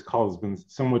say, this call has been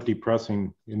somewhat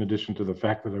depressing in addition to the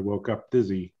fact that I woke up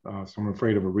dizzy. So I'm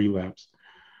afraid of a relapse.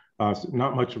 So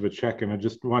not much of a check-in. I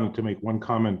just wanted to make one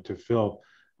comment to Phil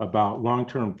about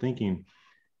long-term thinking.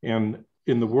 And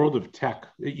in the world of tech,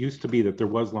 it used to be that there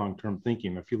was long-term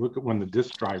thinking. If you look at when the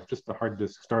disk drive, just the hard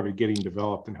disk started getting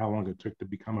developed and how long it took to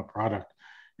become a product.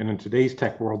 And in today's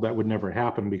tech world, that would never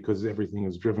happen because everything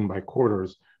is driven by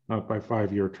quarters, not by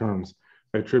 5-year terms.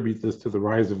 I attribute this to the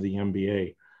rise of the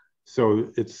MBA.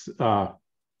 So it's a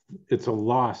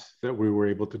loss that we were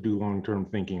able to do long-term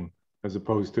thinking as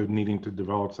opposed to needing to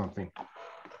develop something.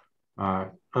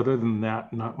 Other than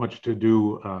that, not much to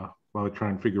do while I try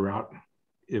and figure out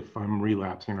if I'm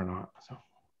relapsing or not. So,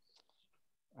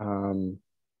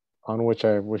 on which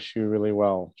I wish you really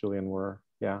well, Julian.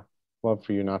 Yeah, love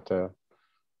for you not to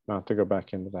go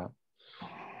back into that.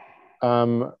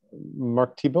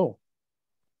 Marc Thibault.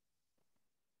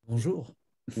 Bonjour.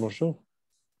 Bonjour.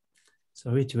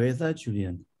 Sorry to hear that,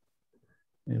 Julian.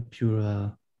 I hope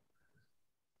you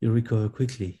recover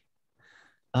quickly.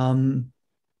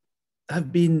 I've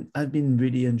been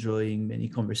really enjoying many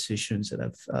conversations that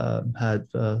I've had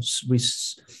with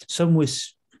some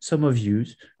of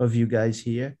you guys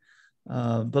here,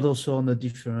 but also on a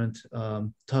different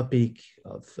topic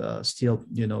of still,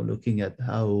 looking at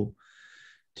how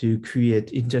to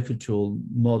create intercultural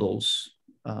models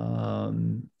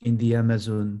in the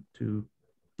Amazon to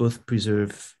both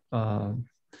preserve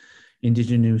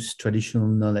indigenous traditional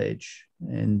knowledge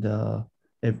and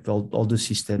all the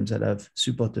systems that have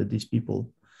supported these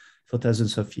people for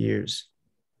thousands of years.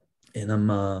 And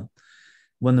I'm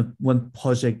one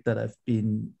project that I've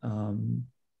been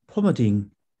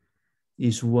promoting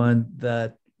is one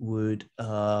that would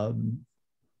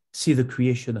see the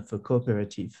creation of a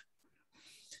cooperative,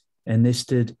 and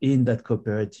listed in that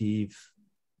cooperative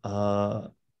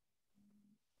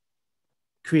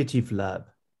creative lab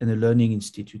and a learning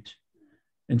institute,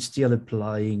 and still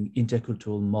applying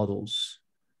intercultural models.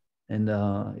 And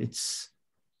it's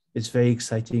very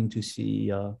exciting to see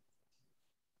a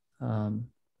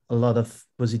lot of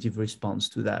positive response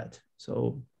to that.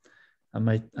 So I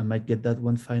might get that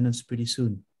one financed pretty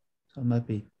soon. So I'm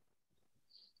happy.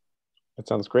 That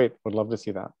sounds great. Would love to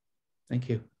see that. Thank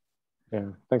you.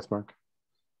 Yeah, thanks, Mark.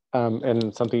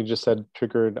 And something you just said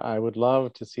triggered, I would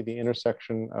love to see the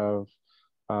intersection of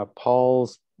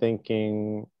Paul's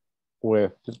thinking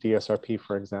with DSRP,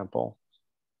 for example.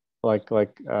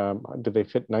 Do they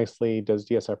fit nicely? Does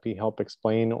DSRP help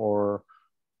explain or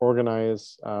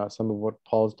organize some of what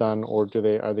Paul's done, or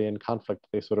are they in conflict?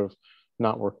 They sort of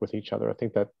not work with each other. I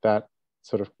think that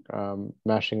sort of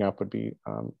mashing up would be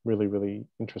really, really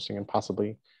interesting and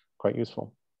possibly quite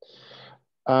useful.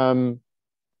 So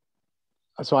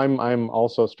I'm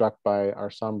also struck by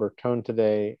our somber tone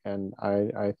today, and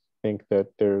I think that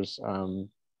there's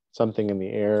something in the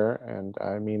air, and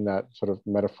I mean that sort of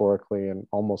metaphorically and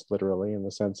almost literally, in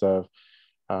the sense of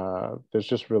there's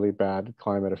just really bad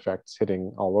climate effects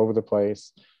hitting all over the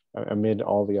place amid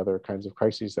all the other kinds of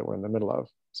crises that we're in the middle of.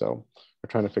 So we're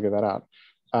trying to figure that out.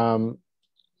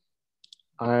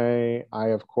 I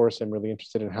of course am really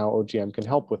interested in how OGM can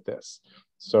help with this.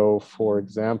 So for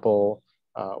example,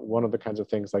 one of the kinds of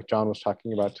things like John was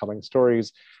talking about, telling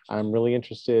stories, I'm really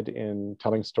interested in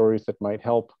telling stories that might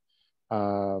help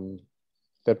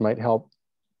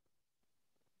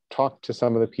talk to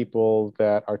some of the people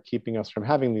that are keeping us from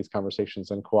having these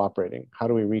conversations and cooperating. How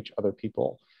do we reach other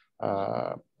people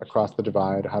across the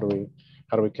divide? How do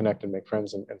we connect and make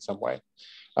friends in some way?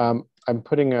 I'm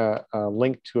putting a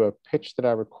link to a pitch that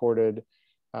I recorded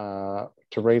to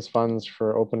raise funds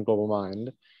for Open Global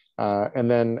Mind. And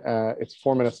then it's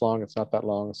 4 minutes long. It's not that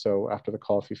long. So after the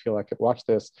call, if you feel like it, watch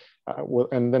this.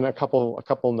 And then a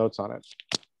couple notes on it.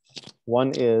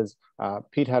 One is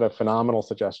Pete had a phenomenal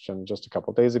suggestion just a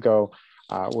couple of days ago,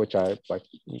 which I like,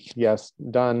 yes,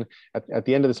 done. At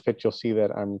the end of this pitch, you'll see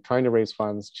that I'm trying to raise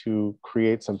funds to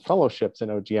create some fellowships in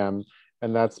OGM.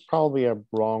 And that's probably a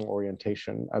wrong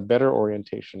orientation. A better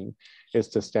orientation is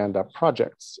to stand up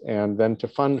projects and then to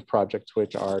fund projects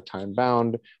which are time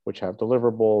bound, which have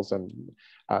deliverables. And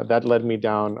that led me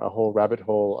down a whole rabbit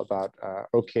hole about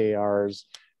OKRs,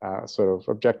 sort of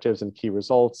objectives and key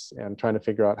results, and trying to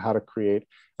figure out how to create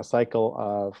a cycle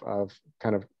of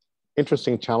kind of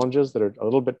interesting challenges that are a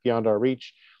little bit beyond our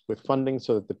reach with funding,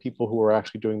 so that the people who are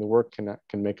actually doing the work can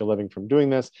make a living from doing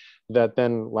this, that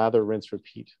then lather, rinse,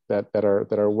 repeat, that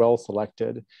are well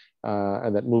selected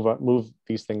and that move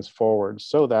these things forward,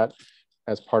 so that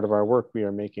as part of our work, we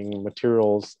are making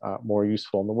materials more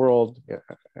useful in the world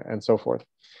and so forth.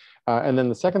 And then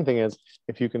the second thing is,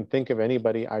 if you can think of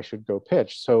anybody I should go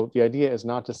pitch. So the idea is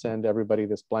not to send everybody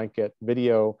this blanket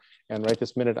video. And right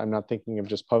this minute, I'm not thinking of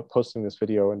just posting this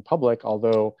video in public,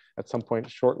 although at some point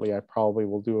shortly, I probably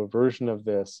will do a version of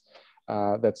this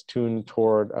that's tuned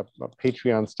toward a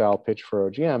Patreon style pitch for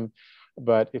OGM.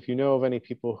 But if you know of any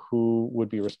people who would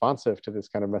be responsive to this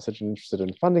kind of message and interested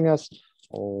in funding us,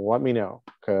 let me know,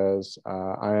 because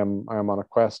I am on a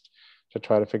quest to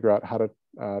try to figure out how to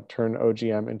turn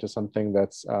OGM into something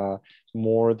that's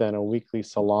more than a weekly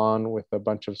salon with a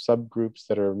bunch of subgroups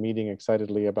that are meeting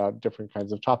excitedly about different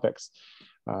kinds of topics.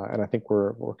 And I think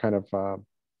we're kind of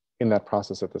in that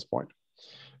process at this point.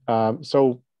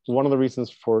 So one of the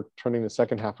reasons for turning the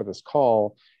second half of this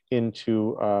call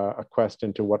into a quest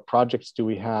into what projects do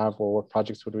we have, or what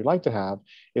projects would we like to have,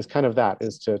 is kind of that,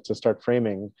 is to start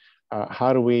framing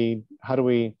how do we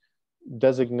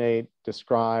designate,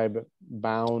 describe,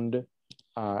 bound,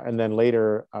 and then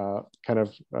later kind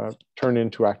of turn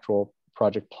into actual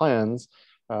project plans,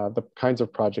 the kinds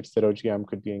of projects that OGM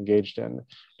could be engaged in.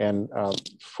 And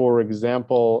for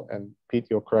example, and Pete,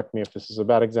 you'll correct me if this is a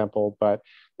bad example, but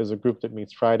there's a group that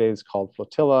meets Fridays called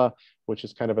Flotilla, which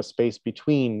is kind of a space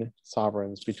between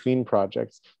sovereigns, between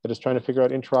projects, that is trying to figure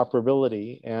out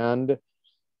interoperability and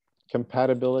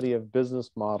compatibility of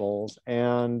business models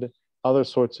and other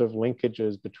sorts of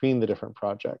linkages between the different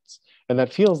projects. And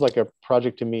that feels like a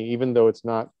project to me, even though it's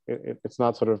not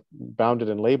sort of bounded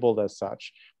and labeled as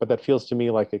such, but that feels to me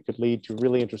like it could lead to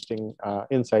really interesting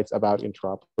insights about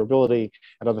interoperability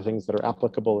and other things that are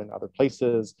applicable in other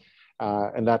places.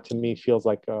 And that to me feels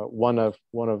like one of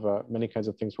many kinds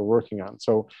of things we're working on.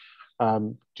 So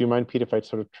do you mind, Pete, if I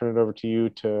sort of turn it over to you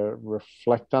to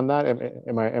reflect on that?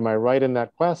 Am I right in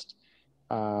that quest?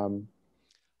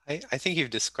 I think you've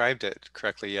described it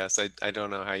correctly. Yes, I don't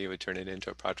know how you would turn it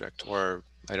into a project, or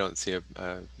I don't see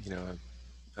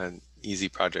an easy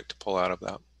project to pull out of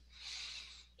that.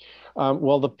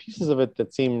 Well, the pieces of it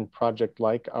that seem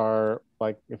project-like are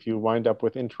like if you wind up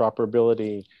with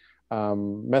interoperability,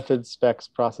 methods, specs,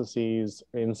 processes,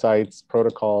 insights,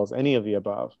 protocols, any of the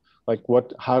above. Like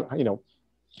how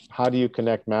do you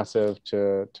connect massive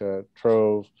to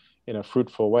trove in a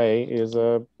fruitful way is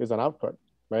an output,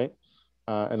 right?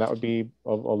 And that would be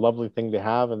a lovely thing to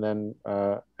have. And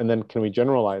then can we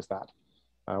generalize that?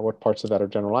 What parts of that are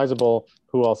generalizable?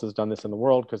 Who else has done this in the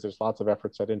world? Because there's lots of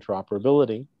efforts at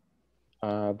interoperability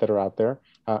that are out there.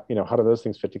 How do those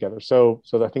things fit together? So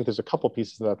I think there's a couple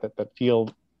pieces of that feel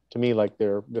to me like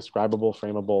they're describable,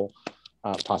 frameable,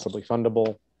 possibly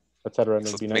fundable, et cetera. And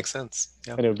it would be nice. Makes sense.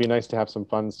 Yeah. And it would be nice to have some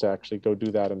funds to actually go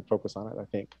do that and focus on it, I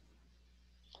think.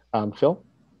 Phil?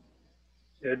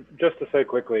 Yeah, just to say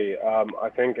quickly, I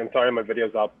think, and sorry, my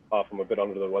video's off. I'm a bit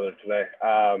under the weather today.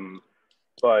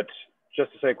 But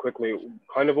just to say quickly,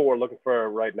 kind of what we're looking for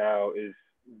right now is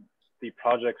the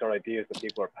projects or ideas that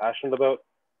people are passionate about.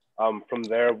 From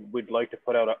there, we'd like to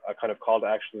put out a kind of call to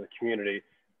action to the community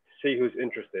to see who's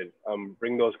interested.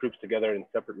 Bring those groups together in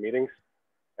separate meetings.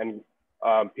 And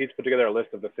Pete's put together a list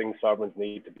of the things sovereigns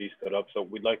need to be stood up. So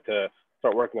we'd like to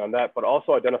start working on that, but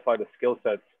also identify the skill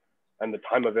sets and the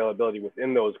time availability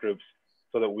within those groups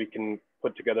so that we can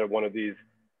put together one of these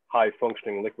high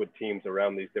functioning liquid teams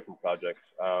around these different projects.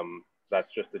 That's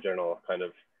just the general kind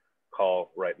of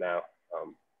call right now.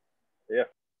 Yeah.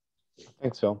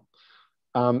 Thanks, Phil.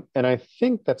 And I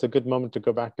think that's a good moment to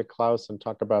go back to Klaus and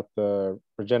talk about the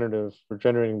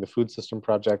Regenerating the Food System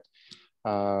project,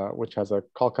 which has a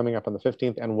call coming up on the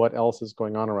 15th, and what else is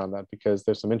going on around that, because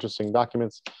there's some interesting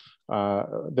documents.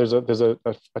 There's a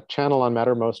channel on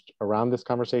Mattermost around this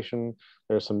conversation.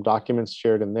 There's some documents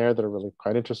shared in there that are really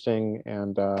quite interesting,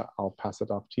 and I'll pass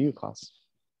it off to you, Klaus.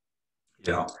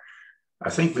 Yeah, I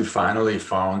think we finally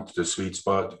found the sweet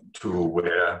spot to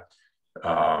where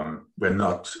we're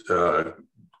not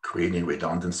creating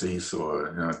redundancies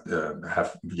or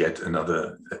have yet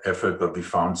another effort, but we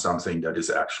found something that is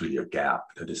actually a gap,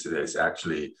 that is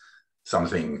actually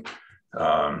something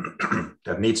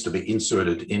that needs to be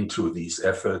inserted into these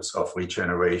efforts of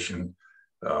regeneration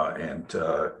and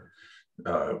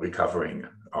recovering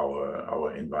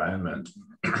our environment.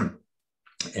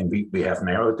 And we have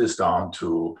narrowed this down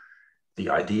to the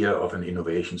idea of an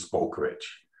innovation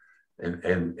brokerage.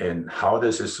 And how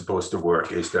this is supposed to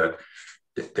work is that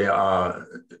there are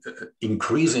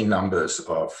increasing numbers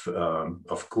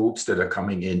of groups that are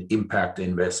coming in, impact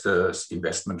investors,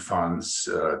 investment funds,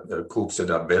 groups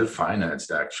that are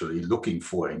well-financed, actually looking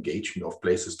for engagement, of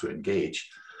places to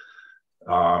engage.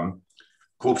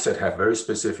 Groups that have very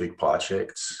specific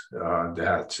projects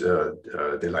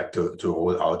that they like to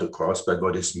roll out across, but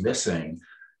what is missing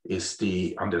is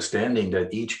the understanding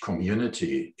that each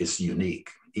community is unique.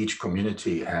 Each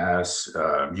community has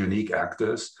unique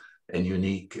actors and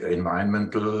unique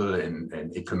environmental and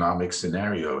economic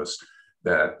scenarios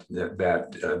that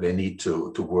they need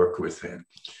to work within.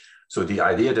 So the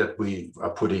idea that we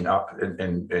are putting up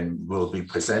and will be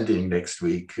presenting next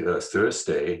week,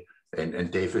 Thursday,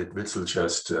 and David Witzel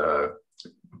just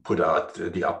put out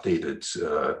the updated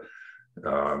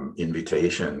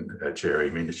invitation, Jerry.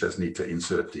 I mean, you just need to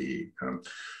insert the,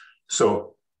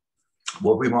 so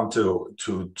what we want to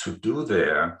do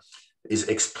there is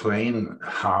explain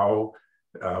how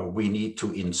we need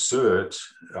to insert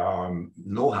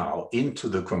know-how into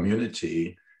the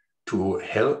community to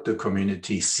help the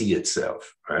community see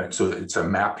itself, right? So it's a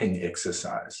mapping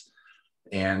exercise.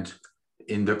 And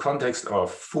in the context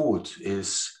of food,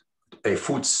 is a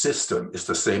food system is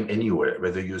the same anywhere,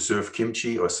 whether you serve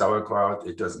kimchi or sauerkraut,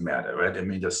 it doesn't matter, right? I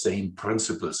mean, the same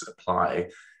principles apply.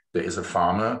 There is a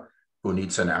farmer who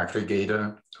needs an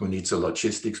aggregator, who needs a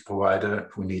logistics provider,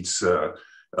 who needs a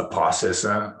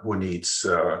processor, who needs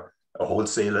a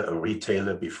wholesaler, a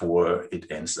retailer before it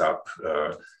ends up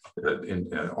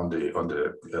on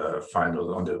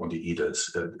the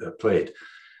eater's plate.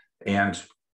 And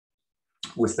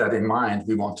with that in mind,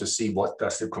 we want to see what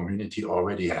does the community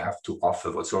already have to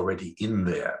offer, what's already in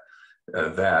there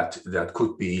that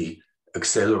could be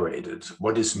accelerated.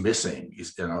 What is missing?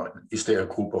 Is there a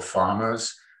group of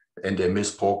farmers and they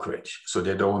miss brokerage, so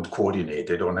they don't coordinate,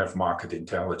 they don't have market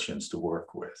intelligence to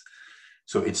work with.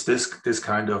 So it's this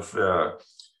kind of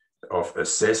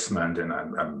assessment, and I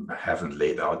haven't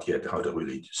laid out yet how to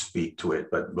really speak to it,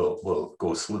 but we'll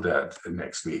go through that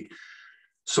next week.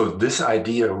 So this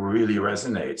idea really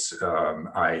resonates.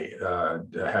 I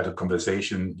had a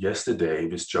conversation yesterday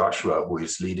with Joshua, who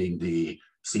is leading the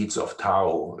Seeds of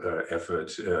Tao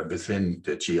effort within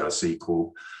the GRC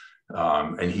group.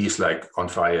 And he's like on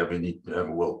fire. We need,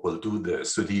 we'll do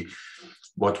this. So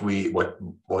what we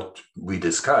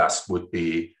discussed would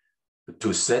be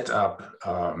to set up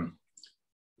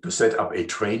a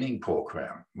training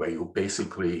program where you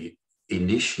basically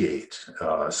initiate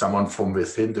someone from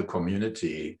within the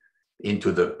community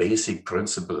into the basic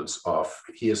principles of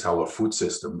here's how a food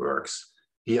system works.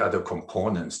 Here are the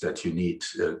components that you need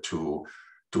to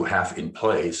have in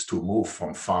place to move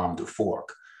from farm to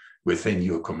fork within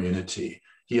your community.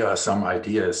 Here are some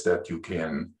ideas that you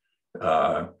can,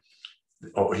 or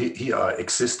here are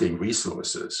existing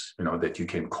resources, that you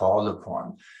can call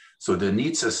upon. So the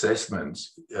needs assessment,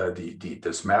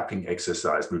 this mapping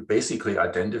exercise will basically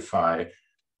identify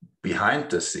behind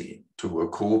the scene to a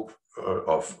group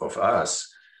of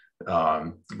us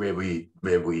where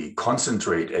we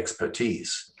concentrate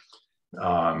expertise.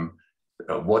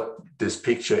 What this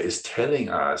picture is telling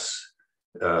us,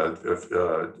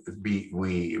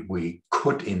 we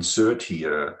could insert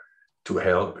here to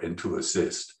help and to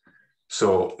assist.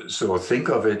 So think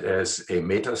of it as a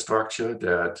metastructure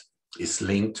that is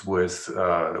linked with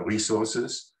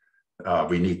resources.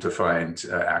 We need to find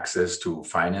access to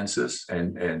finances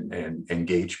and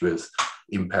engage with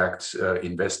impact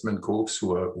investment groups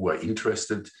who are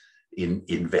interested in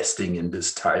investing in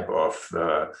this type of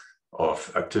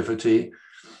activity,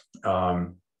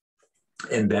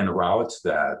 and then route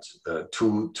that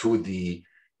to the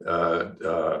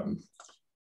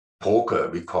broker,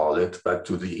 we call it, but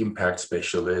to the impact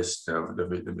specialist.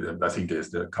 I think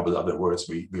there's a couple other words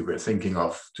we were thinking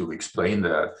of to explain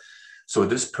that. So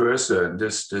this person,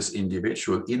 this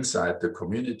individual inside the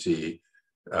community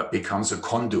becomes a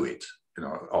conduit,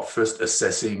 of first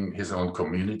assessing his own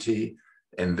community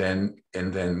and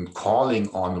then calling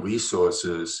on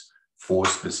resources for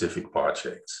specific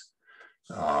projects.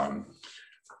 When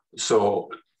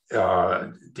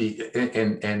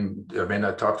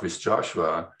I talked with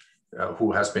Joshua,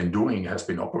 who has been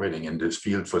operating in this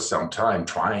field for some time,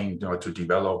 trying to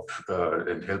develop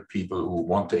and help people who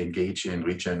want to engage in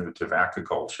regenerative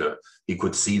agriculture, he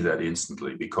could see that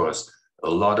instantly, because a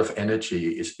lot of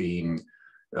energy is being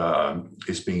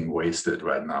wasted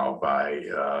right now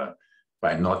by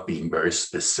not being very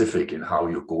specific in how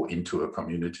you go into a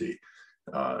community.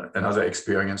 Another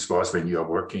experience was when you are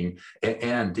working,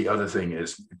 and the other thing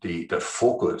is the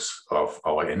focus of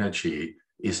our energy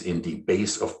is in the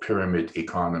base of pyramid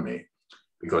economy,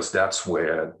 because that's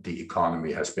where the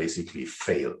economy has basically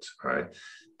failed, right?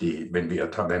 When we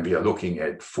are looking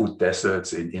at food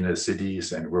deserts in inner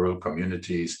cities and rural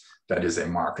communities, that is a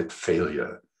market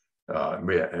failure,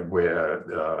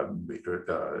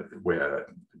 where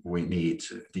we need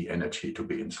the energy to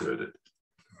be inserted.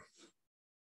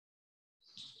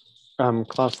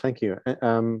 Klaus, thank you.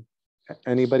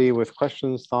 Anybody with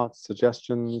questions, thoughts,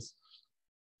 suggestions?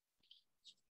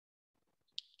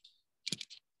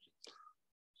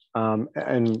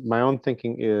 And my own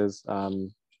thinking is,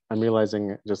 I'm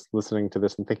realizing, just listening to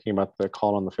this and thinking about the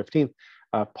call on the 15th,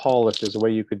 Paul, if there's a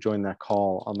way you could join that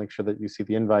call, I'll make sure that you see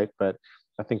the invite, but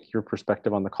I think your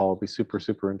perspective on the call will be super,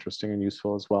 super interesting and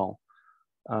useful as well.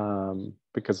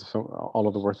 because of all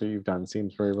of the work that you've done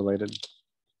seems very related.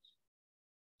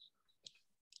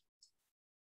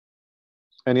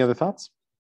 Any other thoughts?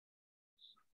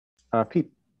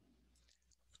 Pete.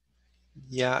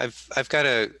 Yeah, I've got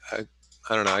I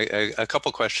don't know, a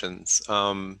couple questions.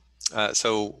 What's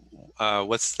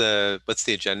the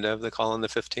agenda of the call on the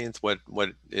 15th?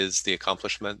 What is the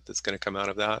accomplishment that's going to come out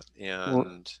of that?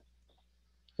 And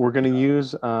we're going to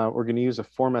use a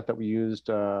format that we used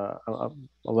a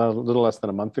little less than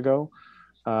a month ago,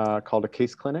 called a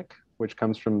case clinic, which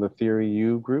comes from the Theory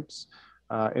U groups,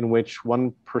 in which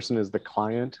one person is the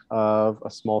client of a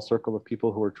small circle of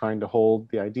people who are trying to hold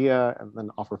the idea and then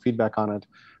offer feedback on it.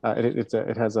 It's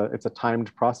a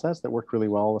timed process that worked really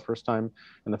well the first time.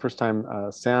 And the first time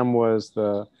Sam was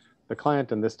the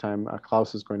client, and this time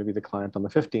Klaus is going to be the client on the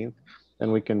 15th. And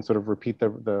we can sort of repeat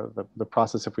the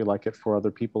process if we like it for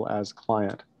other people as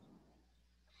client.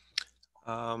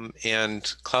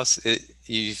 And Klaus,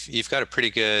 you've got a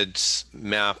pretty good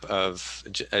map of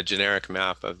a generic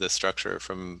map of the structure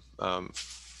from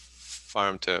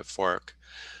farm to fork.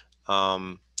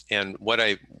 And what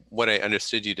I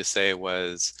understood you to say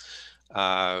was,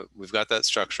 we've got that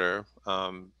structure.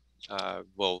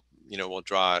 We'll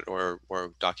draw it or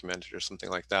document it or something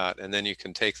like that, and then you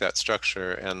can take that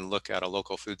structure and look at a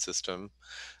local food system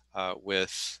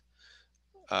with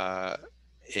a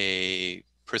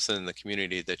person in the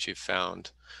community that you've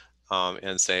found,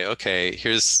 and say, okay,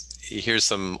 here's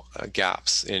some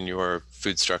gaps in your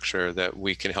food structure that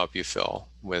we can help you fill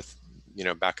with,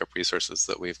 backup resources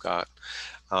that we've got.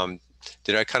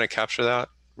 Did I kind of capture that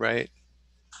right?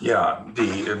 Yeah,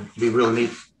 we will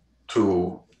need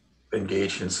to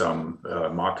engage in some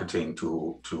marketing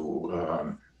to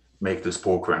make this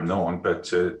program known, but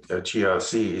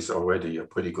GRC is already a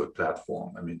pretty good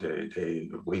platform. I mean, they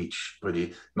reach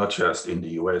pretty, not just in the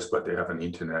US, but they have an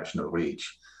international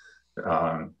reach.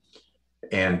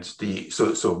 And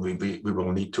so we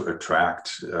will need to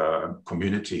attract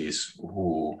communities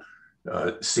who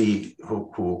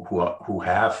who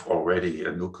have already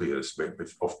a nucleus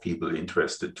of people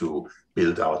interested to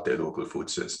build out their local food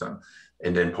system,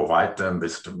 and then provide them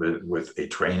with a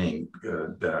training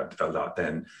that allow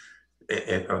then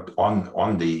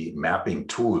on the mapping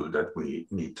tool that we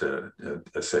need to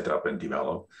set up and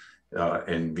develop.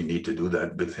 And we need to do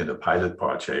that within a pilot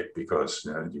project, because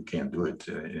you can't do it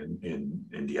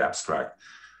in the abstract.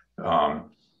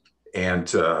 And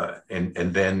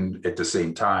then at the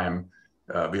same time,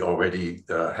 we already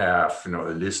have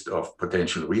a list of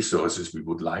potential resources we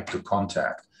would like to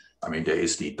contact. I mean, there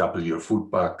is the W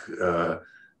Food Buck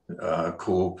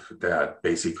group that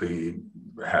basically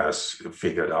has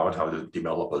figured out how to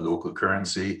develop a local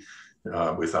currency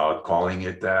without calling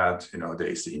it that.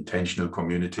 There's the intentional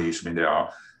communities. I mean,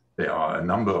 there are a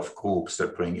number of groups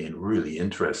that bring in really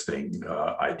interesting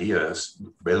ideas,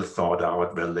 well thought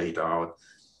out, well laid out,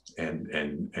 and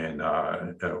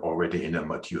already in a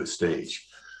mature stage.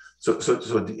 So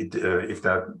if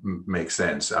that makes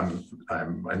sense,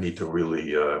 I need to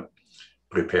really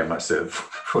prepare myself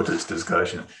for this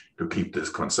discussion to keep this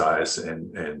concise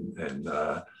and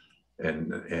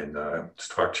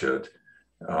structured.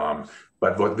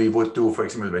 But what we would do, for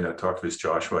example, when I talked with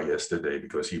Joshua yesterday,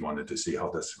 because he wanted to see how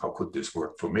could this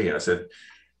work for me, I said,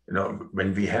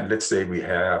 when let's say we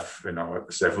have,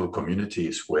 several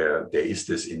communities where there is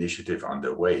this initiative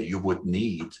underway, you would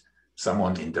need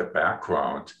someone in the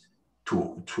background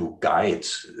to guide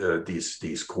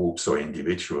these groups or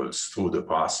individuals through the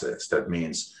process. That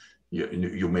means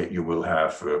you will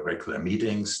have regular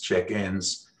meetings,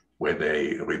 check-ins, where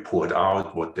they report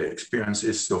out what their experience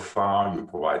is so far. You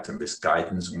provide them with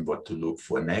guidance on what to look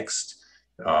for next,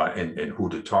 and who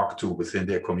to talk to within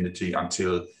their community,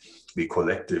 until we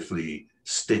collectively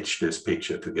stitch this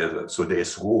picture together. So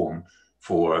there's room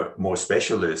for more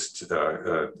specialist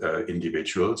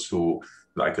individuals who,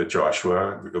 like a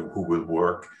Joshua, who will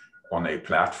work on a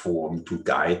platform to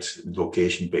guide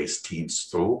location-based teams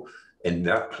through. And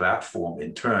that platform,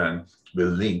 in turn,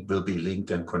 will be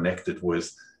linked and connected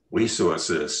with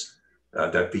resources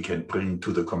that we can bring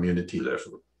to the community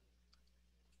level.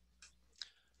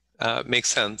 Makes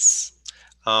sense.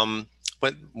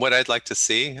 What I'd like to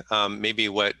see, maybe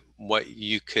what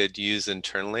you could use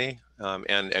internally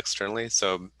and externally.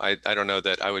 So I don't know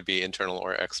that I would be internal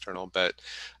or external, but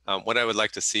what I would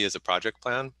like to see is a project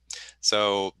plan.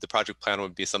 So the project plan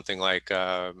would be something like,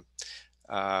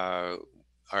 our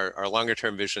longer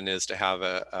term vision is to have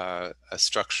a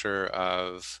structure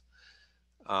of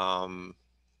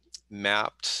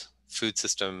mapped food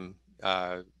system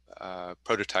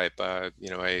prototype, a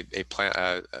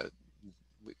plan.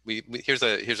 here's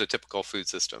a typical food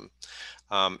system,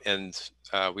 and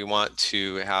we want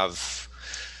to have,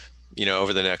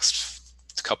 over the next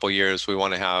couple years, we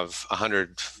want to have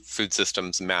 100 food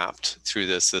systems mapped through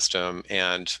this system,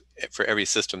 and for every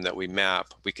system that we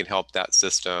map, we can help that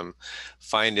system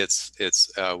find its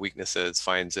weaknesses,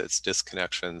 finds its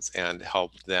disconnections, and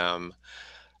help them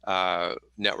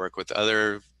network with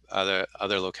other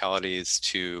localities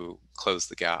to close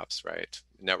the gaps, right?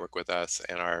 Network with us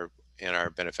and our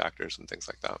benefactors and things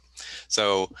like that.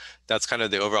 So that's kind of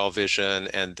the overall vision.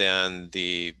 And then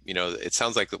it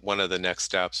sounds like one of the next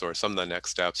steps, or some of the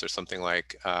next steps, are something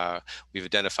like we've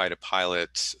identified a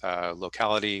pilot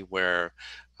locality where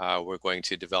we're going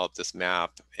to develop this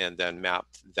map, and then map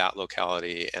that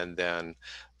locality, and then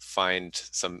find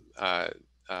some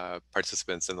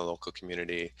participants in the local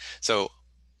community. So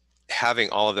having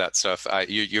all of that stuff,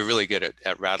 you're really good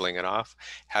at rattling it off.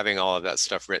 Having all of that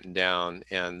stuff written down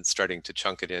and starting to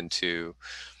chunk it into,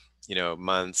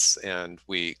 months and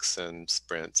weeks and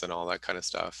sprints and all that kind of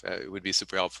stuff, it would be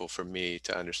super helpful for me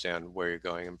to understand where you're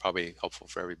going, and probably helpful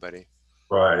for everybody.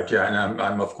 Right. Yeah. And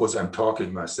I'm of course, I'm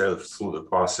talking myself through the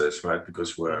process, right?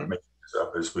 Because we're making this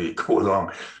up as we go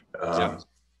along. Yeah.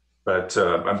 But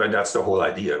that's the whole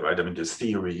idea, right? I mean, this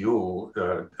theory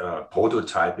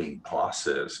prototyping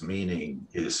process, meaning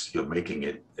is you're making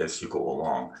it as you go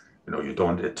along. You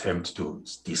don't attempt to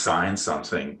design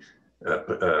something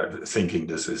thinking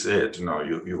this is it.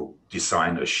 You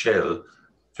design a shell,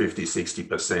 50,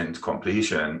 60%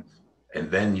 completion,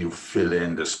 and then you fill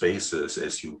in the spaces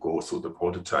as you go through the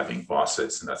prototyping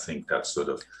process. And I think that's sort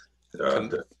of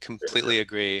completely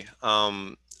agree.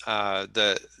 The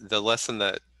lesson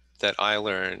that I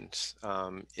learned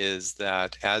is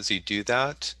that as you do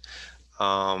that,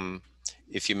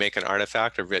 if you make an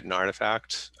artifact, a written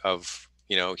artifact of,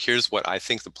 here's what I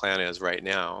think the plan is right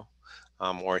now,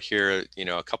 or here,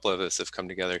 a couple of us have come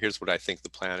together, here's what I think the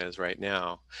plan is right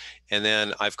now. And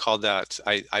then I've called that,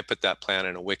 I put that plan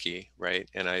in a wiki, right?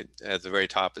 And at the very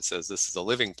top, it says, this is a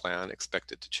living plan,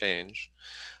 expect it to change.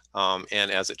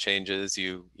 And as it changes,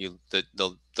 the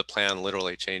plan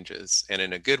literally changes. And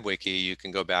in a good wiki, you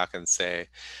can go back and say,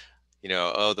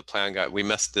 oh, the plan we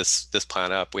messed this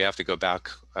plan up. We have to go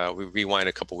back, we rewind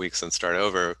a couple weeks and start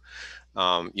over.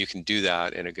 You can do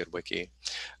that in a good wiki.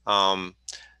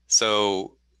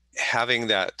 So having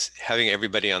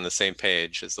everybody on the same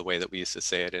page is the way that we used to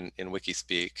say it in wiki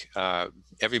speak.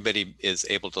 Everybody is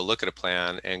able to look at a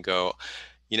plan and go,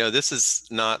 this is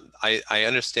not, I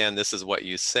understand this is what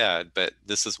you said, but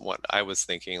this is what I was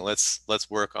thinking. Let's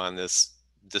work on this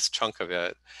chunk of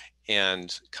it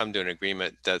and come to an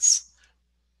agreement that's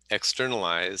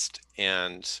externalized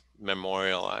and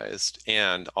memorialized,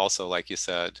 and also, like you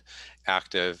said,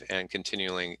 active and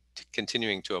continuing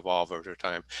to evolve over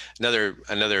time.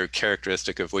 Another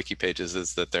characteristic of wiki pages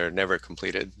is that they're never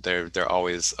completed. They're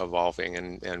always evolving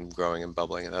and growing and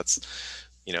bubbling, and that's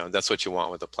what you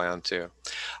want with a plan too.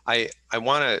 I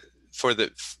want to, for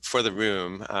the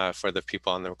room, for the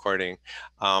people on the recording,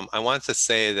 I want to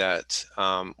say that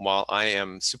while I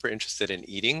am super interested in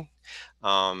eating,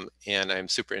 and I'm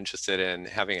super interested in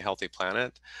having a healthy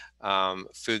planet,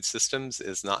 food systems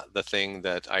is not the thing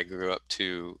that I grew up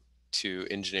to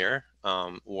engineer,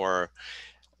 or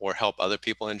help other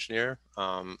people engineer.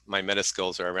 My meta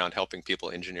skills are around helping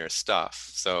people engineer stuff.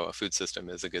 So a food system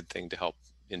is a good thing to help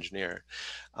engineer.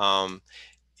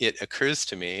 It occurs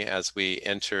to me as we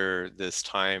enter this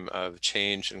time of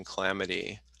change and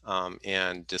calamity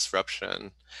and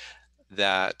disruption,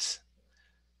 that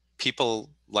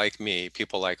people like me,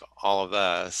 people like all of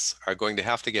us, are going to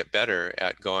have to get better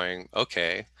at going,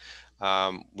 okay,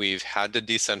 we've had to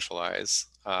decentralize.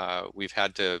 We've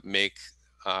had to make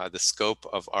the scope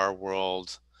of our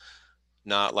world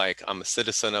not like I'm a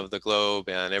citizen of the globe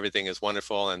and everything is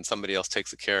wonderful and somebody else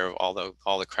takes care of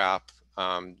all the crap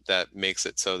that makes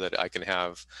it so that I can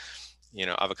have,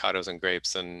 avocados and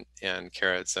grapes and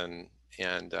carrots and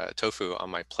tofu on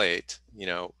my plate.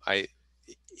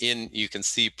 You can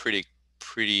see pretty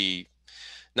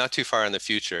not too far in the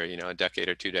future, a decade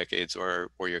or 2 decades, or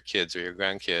your kids or your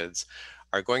grandkids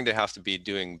are going to have to be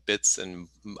doing bits and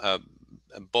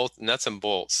both nuts and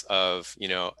bolts of,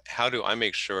 how do I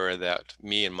make sure that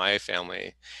me and my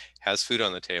family has food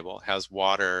on the table, has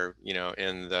water,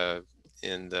 in the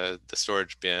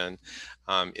storage bin,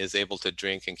 is able to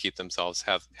drink and keep themselves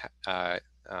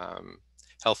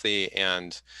healthy,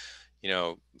 and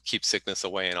keep sickness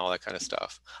away and all that kind of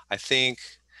stuff. I think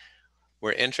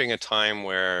we're entering a time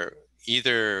where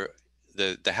either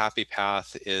the happy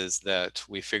path is that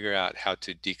we figure out how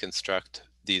to deconstruct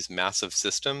these massive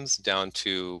systems down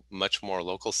to much more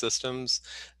local systems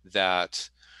that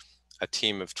a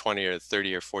team of 20 or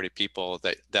 30 or 40 people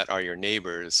that are your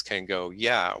neighbors can go,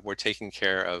 yeah, we're taking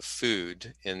care of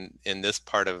food in this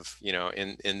part of,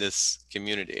 in this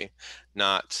community,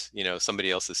 not, somebody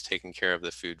else is taking care of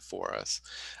the food for us.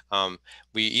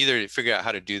 We either figure out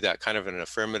how to do that kind of in an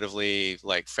affirmatively,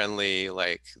 like friendly,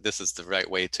 like this is the right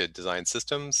way to design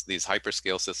systems. These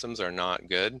hyperscale systems are not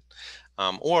good.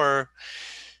 Or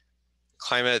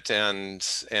climate and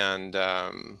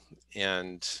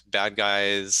bad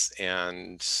guys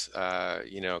and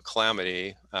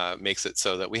calamity makes it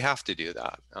so that we have to do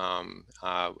that,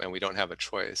 and we don't have a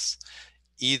choice.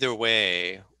 Either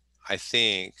way, I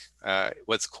think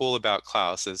what's cool about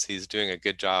Klaus is he's doing a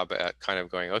good job at kind of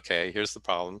going, okay, here's the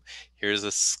problem, here's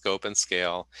a scope and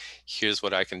scale, here's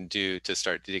what I can do to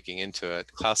start digging into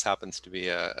it. Klaus happens to be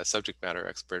a subject matter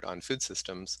expert on food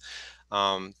systems.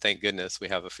 Thank goodness we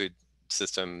have a food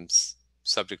systems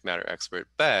subject matter expert,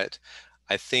 but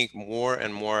I think more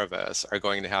and more of us are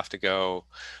going to have to go,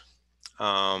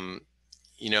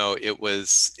 it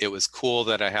was cool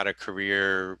that I had a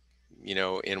career,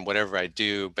 in whatever I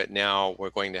do, but now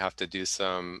we're going to have to do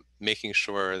some making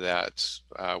sure that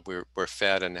we're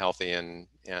fed and healthy and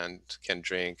can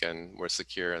drink and we're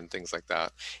secure and things like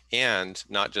that. And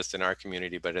not just in our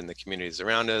community, but in the communities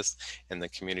around us and the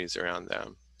communities around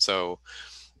them. So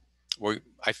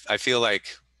I feel like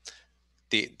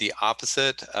the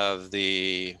opposite of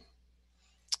the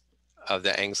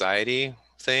anxiety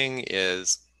thing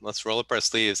is, let's roll up our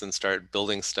sleeves and start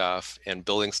building stuff in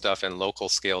local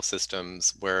scale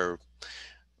systems where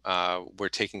we're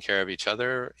taking care of each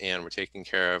other and we're taking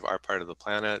care of our part of the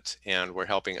planet and we're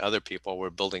helping other people. We're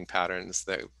building patterns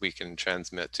that we can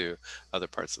transmit to other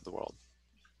parts of the world.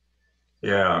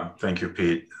 Yeah, thank you,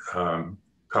 Pete.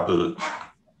 Couple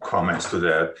comments to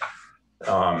that.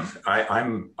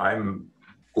 I'm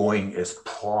going as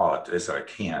broad as I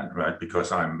can, right?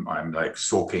 Because I'm like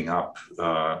soaking up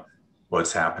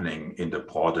what's happening in the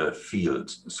broader field.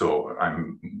 So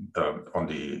I'm on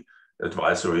the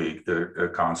advisory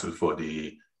council for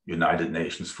the United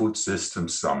Nations Food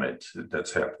Systems Summit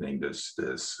that's happening this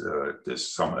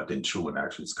summit in June.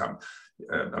 Actually, it's come.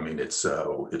 It's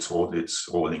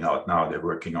rolling out now. They're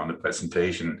working on the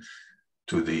presentation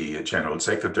to the General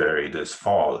Secretary this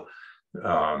fall.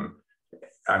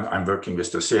 I'm working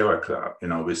with the Sierra Club,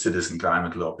 with Citizen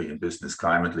Climate Lobby and Business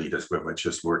Climate Leaders, where we're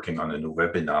just working on a new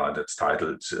webinar that's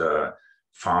titled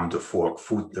Farm to Fork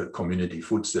Community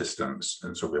Food Systems.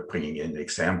 And so we're bringing in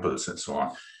examples and so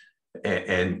on.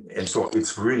 And so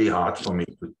it's really hard for me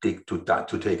to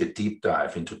take a deep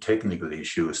dive into technical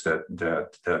issues that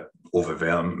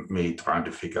overwhelm me trying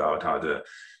to figure out how to,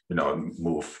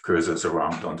 move cursors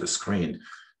around on the screen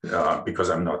because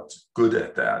I'm not good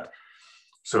at that.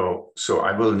 So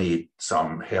I will need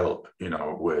some help,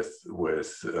 with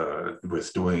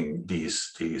doing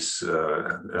these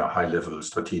high-level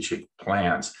strategic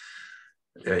plans.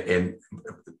 And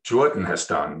Jordan has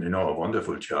done, a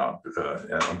wonderful job.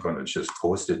 And I'm going to just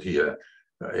post it here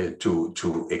to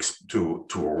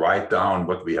write down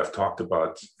what we have talked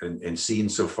about and seen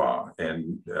so far.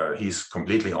 And he's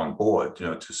completely on board,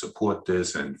 to support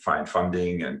this and find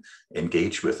funding and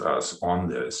engage with us on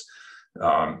this.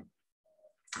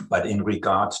 But in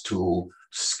regards to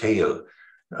scale,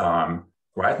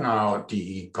 right now,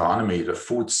 the economy, the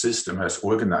food system has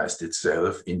organized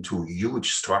itself into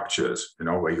huge structures,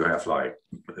 where you have like,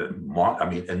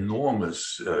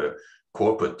 enormous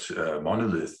corporate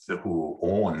monoliths who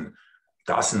own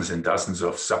dozens and dozens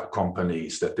of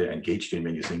sub-companies that they're engaged in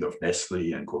when you think of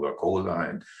Nestle and Coca-Cola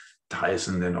and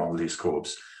Tyson and all these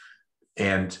groups.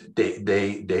 And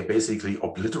they basically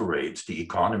obliterate the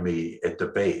economy at the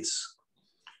base.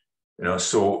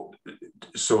 So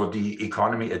the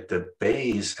economy at the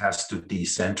base has to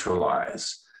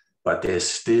decentralize, but they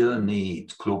still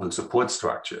need global support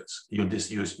structures.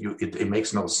 It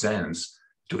makes no sense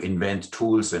to invent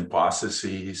tools and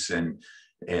processes and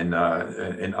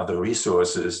other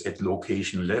resources at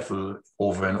location level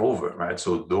over and over, right?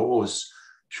 So those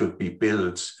should be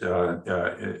built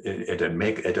at a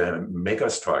mega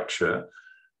structure,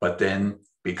 but then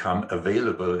become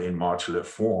available in modular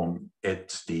form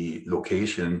at the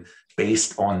location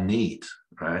based on need,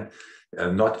 right?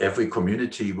 Not every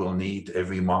community will need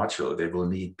every module. They will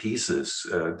need pieces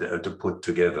to put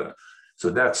together. So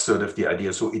that's sort of the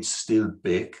idea. So it's still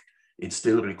big. It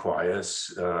still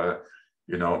requires,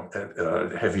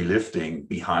 heavy lifting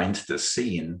behind the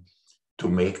scene to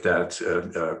make that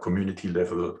community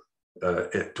level,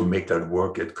 to make that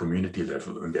work at community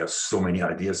level. And there's so many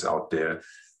ideas out there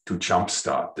to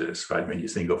jumpstart this, right? When you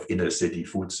think of inner city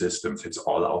food systems, it's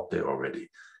all out there already.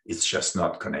 It's just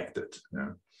not connected.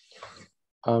 Yeah.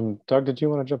 Doug, did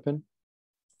you want to jump in?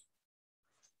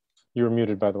 You were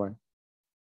muted, by the way.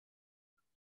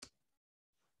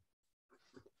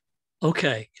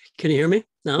 Okay, can you hear me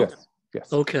now? Yes.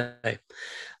 Yes. Okay.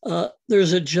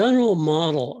 There's a general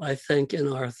model, I think, in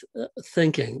our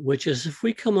thinking, which is if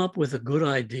we come up with a good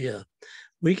idea,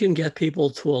 we can get people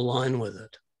to align with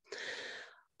it.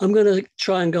 I'm going to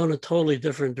try and go in a totally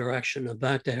different direction, and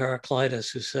back to Heraclitus,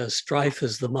 who says, strife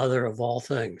is the mother of all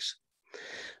things.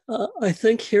 I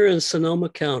think here in Sonoma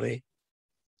County,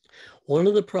 one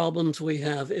of the problems we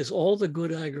have is all the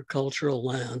good agricultural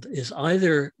land is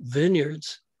either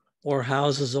vineyards or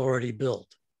houses already built.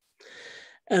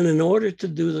 And in order to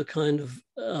do the kind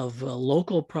of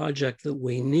local project that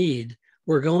we need,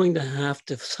 we're going to have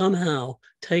to somehow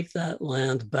take that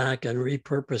land back and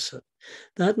repurpose it.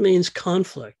 That means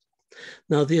conflict.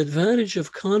 Now, the advantage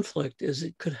of conflict is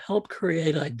it could help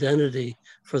create identity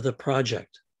for the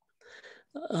project.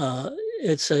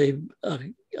 It's a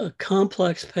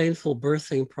complex, painful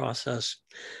birthing process,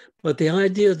 but the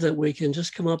idea that we can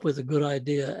just come up with a good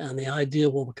idea and the idea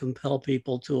will compel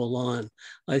people to align,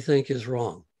 I think is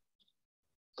wrong.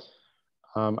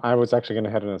 I was actually going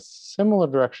to head in a similar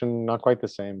direction, not quite the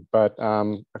same, but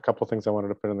a couple of things I wanted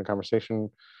to put in the conversation.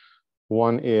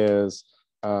 One is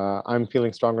I'm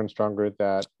feeling stronger and stronger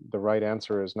that the right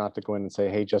answer is not to go in and say,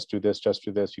 hey, just do this,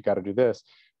 you got to do this,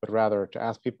 but rather to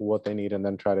ask people what they need and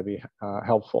then try to be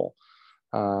helpful.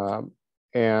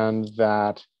 And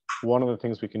that one of the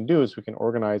things we can do is we can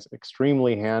organize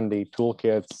extremely handy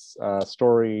toolkits,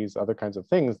 stories, other kinds of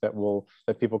things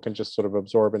that people can just sort of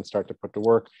absorb and start to put to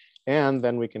work. And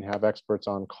then we can have experts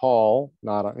on call,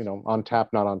 not on tap,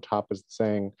 not on top is the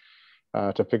saying,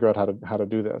 to figure out how to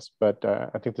do this. But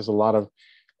I think there's a lot of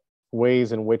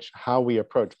ways in which how we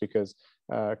approach, because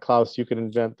Klaus, you could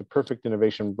invent the perfect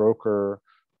innovation broker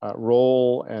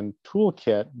role and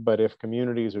toolkit, but if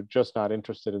communities are just not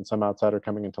interested in some outsider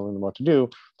coming and telling them what to do,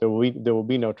 there will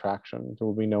be no traction, there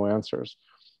will be no answers.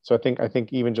 So I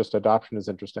think even just adoption is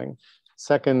interesting.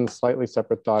 Second, slightly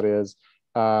separate thought is,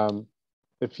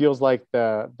 it feels like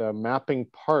the mapping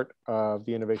part of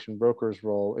the innovation broker's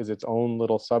role is its own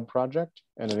little sub-project,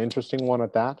 and an interesting one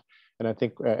at that. And I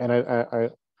think,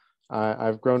 and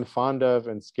I've grown fond of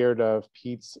and scared of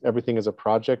Pete's everything as a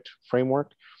project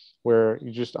framework, where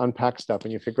you just unpack stuff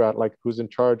and you figure out like who's in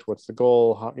charge, what's the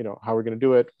goal, how we're going to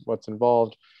do it, what's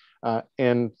involved.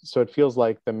 And so it feels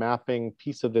like the mapping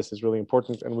piece of this is really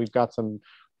important. And we've got some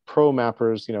pro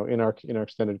mappers, in our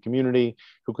extended community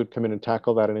who could come in and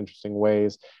tackle that in interesting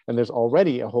ways. And there's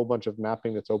already a whole bunch of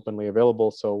mapping that's openly available.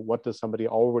 So what does somebody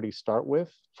already start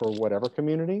with for whatever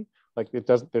community? Like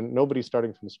nobody's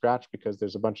starting from scratch because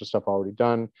there's a bunch of stuff already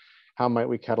done. How might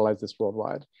we catalyze this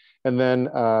worldwide? And then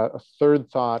a third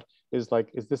thought is like,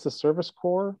 is this a Service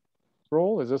Corps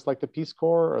role? Is this like the Peace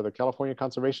Corps or the California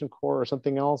Conservation Corps or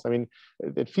something else? I mean,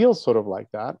 it feels sort of like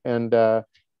that. And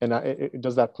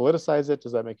does that politicize it?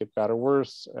 Does that make it bad or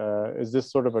worse? Is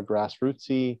this sort of a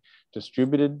grassrootsy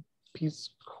distributed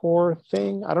Peace Corps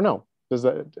thing? I don't know. Does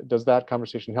that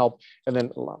conversation help? And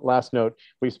then last note,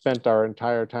 we spent our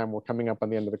entire time, we're coming up on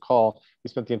the end of the call, we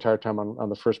spent the entire time on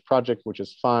the first project, which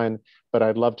is fine, but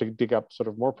I'd love to dig up sort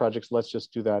of more projects. Let's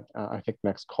just do that, I think,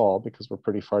 next call, because we're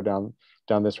pretty far down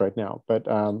this right now. But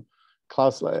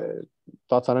Klaus,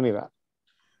 thoughts on any of that?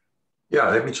 Yeah,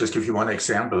 let me just give you one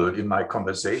example. In my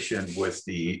conversation with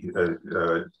the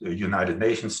United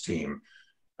Nations team,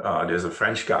 there's a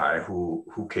French guy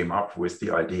who came up with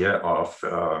the idea of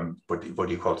what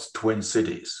he calls twin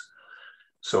cities.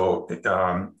 So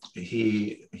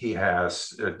he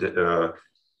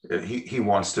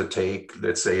wants to take,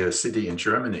 let's say, a city in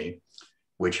Germany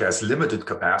which has limited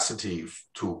capacity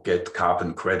to get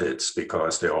carbon credits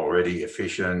because they're already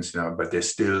efficient, but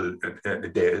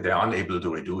they're unable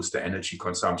to reduce the energy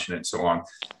consumption and so on.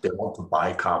 They want to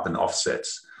buy carbon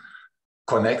offsets.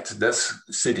 Connect this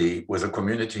city with a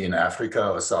community in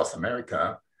Africa or South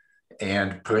America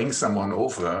and bring someone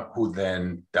over who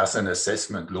then does an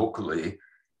assessment locally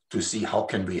to see how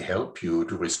can we help you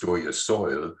to restore your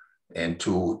soil and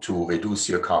to reduce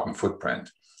your carbon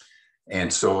footprint.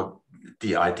 And so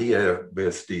the idea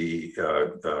with the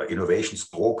innovations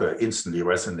broker instantly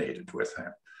resonated with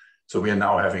him. So we are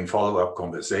now having follow-up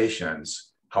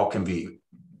conversations. How can we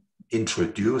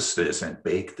introduce this and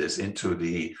bake this into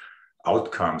the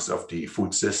outcomes of the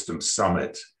Food Systems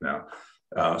Summit?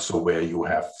 So where you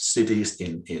have cities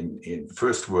in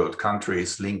first world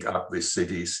countries link up with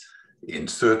cities in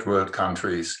third world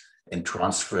countries and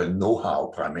transfer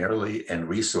know-how primarily and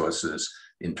resources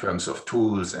in terms of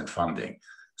tools and funding.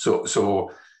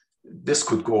 So this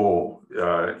could go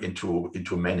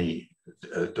into many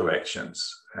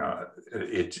directions.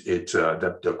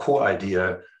 The core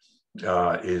idea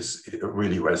it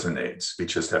really resonates. We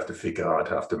just have to figure out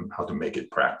how to make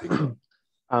it practical.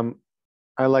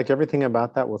 I like everything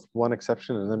about that with one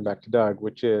exception, and then back to Doug,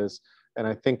 which is, and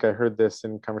I think I heard this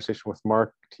in conversation with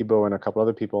Mark, Thibault, and a couple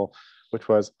other people, which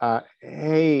was,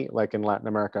 hey, like in Latin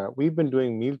America, we've been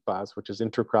doing milpas, which is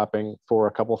intercropping, for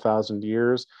a couple thousand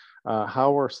years.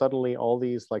 How are suddenly all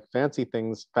these like fancy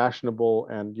things fashionable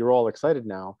and you're all excited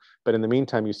now, but in the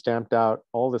meantime, you stamped out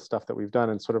all this stuff that we've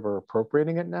done and sort of are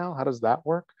appropriating it now? How does that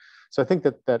work? So I think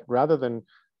that rather than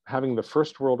having the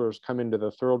first worlders come into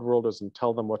the third worlders and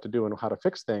tell them what to do and how to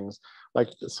fix things, like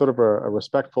sort of a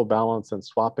respectful balance and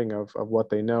swapping of what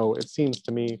they know, it seems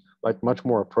to me like much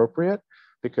more appropriate,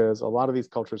 because a lot of these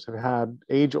cultures have had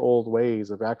age-old ways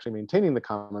of actually maintaining the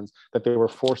commons that they were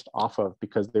forced off of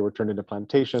because they were turned into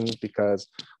plantations, because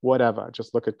whatever.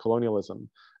 Just look at colonialism.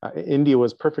 India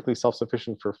was perfectly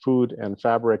self-sufficient for food and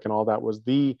fabric, and all that was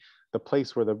the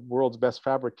place where the world's best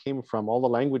fabric came from. All the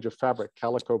language of fabric,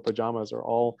 calico, pajamas, are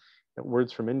all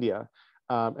words from India.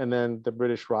 And then the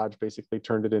British Raj basically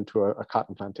turned it into a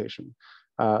cotton plantation.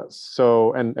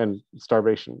 And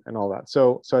starvation and all that.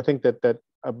 So I think that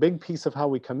a big piece of how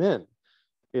we come in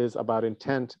is about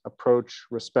intent, approach,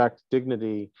 respect,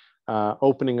 dignity,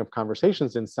 opening of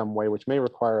conversations in some way, which may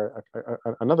require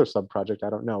another sub-project, I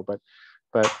don't know, but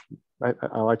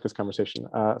I like this conversation.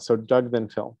 So Doug, then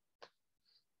Phil.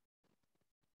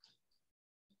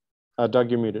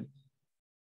 Doug, you're muted.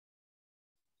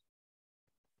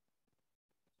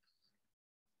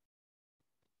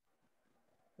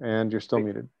 And you're still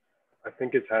muted. I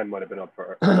think his hand might have been up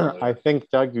for. I think,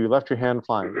 Doug, you left your hand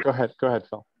flying. Go ahead,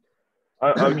 Phil.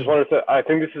 I just wanted to say, I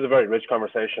think this is a very rich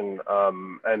conversation.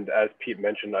 And as Pete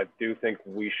mentioned, I do think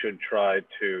we should try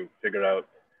to figure out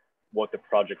what the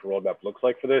project roadmap looks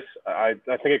like for this. I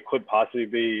think it could possibly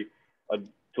be a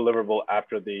deliverable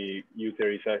after the U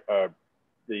theory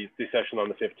the session on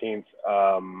the 15th.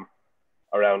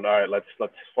 Around, all right, let's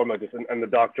formulate this. And the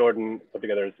Doc Jordan put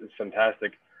together is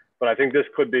fantastic. But I think this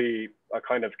could be a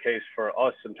kind of case for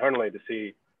us internally to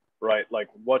see, right, like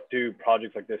what do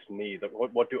projects like this need? Like,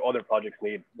 what do other projects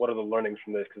need? What are the learnings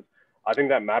from this? Because I think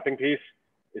that mapping piece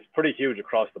is pretty huge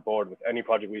across the board with any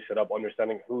project we set up,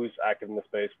 understanding who's active in the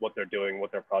space, what they're doing,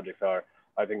 what their projects are.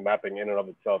 I think mapping in and of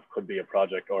itself could be a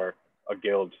project or a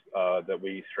guild that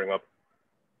we string up.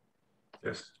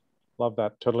 Yes. Love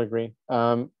that, totally agree.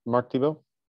 Mark, Thibault?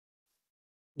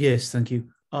 Yes, thank you.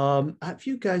 Have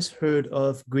you guys heard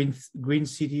of Green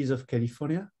Cities of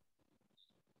California?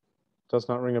 Does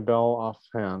not ring a bell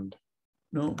offhand.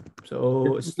 No.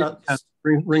 So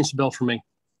rings a bell for me.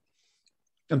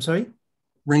 I'm sorry?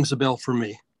 Rings a bell for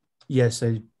me. Yes,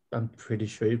 I'm pretty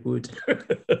sure it would.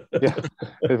 Yeah,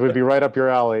 it would be right up your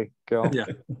alley, Gil. Yeah.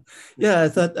 Yeah, I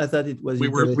thought it was. We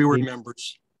were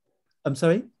members. I'm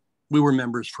sorry? We were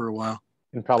members for a while.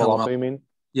 In Palo Alto, you mean?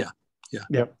 Yeah.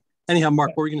 Yep. Anyhow, Mark,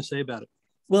 what were you going to say about it?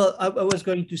 Well, I was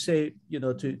going to say,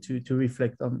 to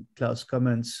reflect on Klaus'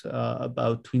 comments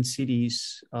about Twin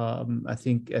Cities. I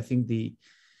think the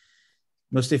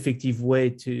most effective way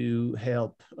to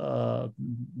help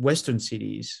Western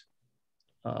cities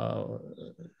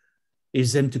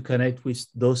is them to connect with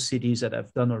those cities that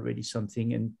have done already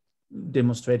something and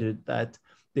demonstrated that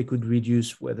they could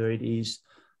reduce, whether it is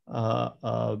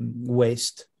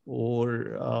waste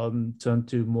or turn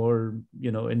to more,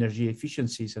 energy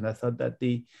efficiencies. And I thought that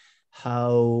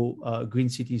how Green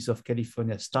Cities of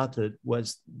California started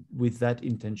was with that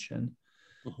intention.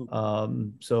 Mm-hmm.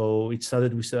 So it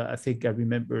started with, I think I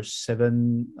remember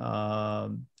 7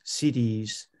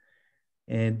 cities,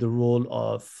 and the role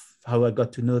of how I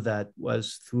got to know that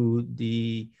was through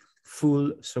the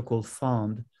Full Circle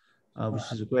Fund,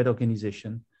 which is a great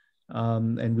organization.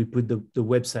 And we put the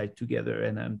website together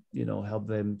and help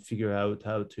them figure out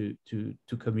how to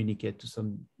communicate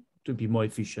to be more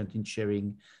efficient in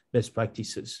sharing best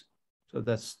practices. So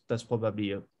that's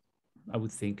probably I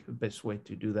would think the best way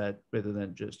to do that, rather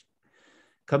than just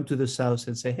come to the South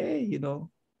and say, hey,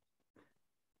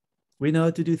 we know how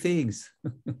to do things.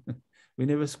 We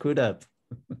never screwed up.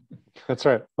 That's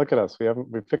right. Look at us. We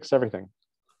fixed everything.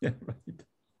 Yeah,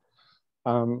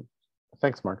 right.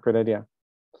 Thanks, Mark. Great idea.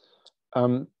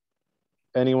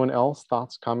 Anyone else?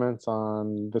 Thoughts, comments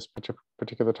on this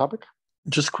particular topic?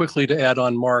 Just quickly to add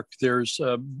on, Mark, there's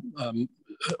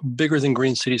bigger than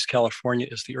Green Cities California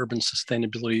is the Urban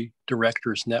Sustainability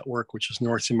Directors Network, which is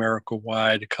North America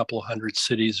wide, a couple of hundred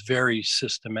cities, very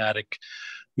systematic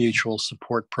mutual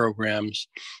support programs,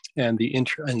 and the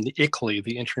ICLEI,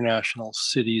 the International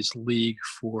Cities League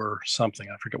for something,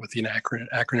 I forget what the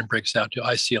acronym breaks out to,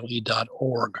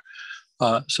 ICLE.org.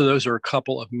 So those are a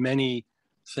couple of many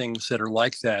things that are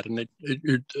like that, and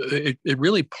it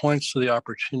really points to the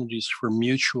opportunities for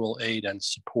mutual aid and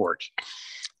support.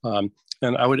 And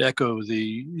I would echo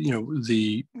the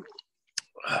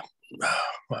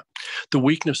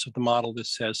weakness of the model that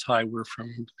says, "Hi, we're from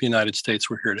the United States.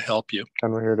 We're here to help you,"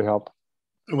 and we're here to help,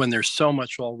 when there's so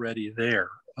much already there,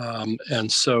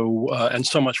 and so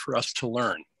much for us to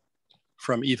learn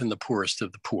from even the poorest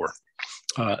of the poor.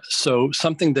 So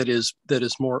something that is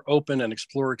more open and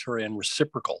exploratory and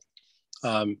reciprocal.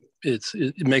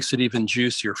 It makes it even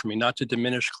juicier for me. Not to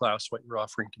diminish, Klaus, what you're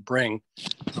offering to bring,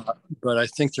 but I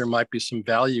think there might be some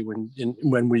value in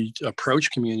when we approach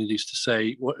communities to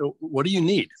say, what do you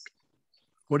need?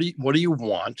 What do you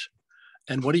want?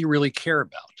 And what do you really care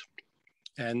about?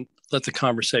 And let the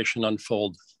conversation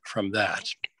unfold from that.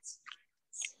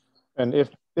 And if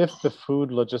the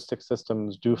food logistics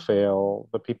systems do fail,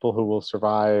 the people who will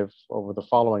survive over the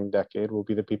following decade will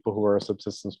be the people who are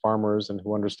subsistence farmers and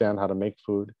who understand how to make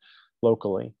food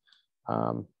locally.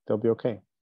 They'll be okay.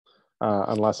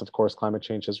 Unless, of course, climate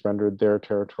change has rendered their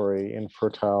territory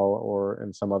infertile or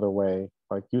in some other way,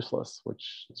 like useless,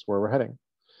 which is where we're heading.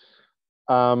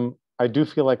 I do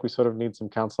feel like we sort of need some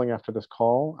counseling after this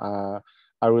call.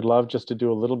 I would love just to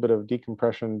do a little bit of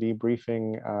decompression,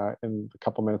 debriefing in the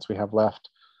couple minutes we have left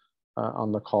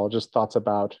on the call. Just thoughts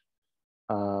about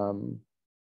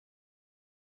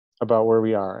where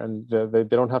we are, and they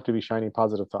don't have to be shiny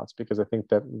positive thoughts, because I think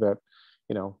that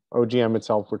you know, OGM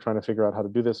itself, we're trying to figure out how to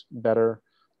do this better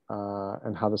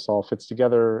and how this all fits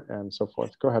together and so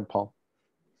forth. Go ahead, Paul.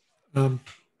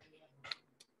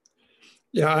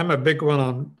 Yeah, I'm a big one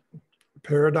on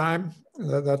paradigm.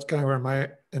 That's kind of where my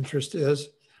interest is.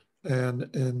 And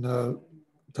in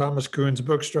Thomas Kuhn's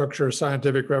book, Structure of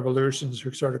Scientific Revolutions,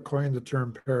 who sort of coined the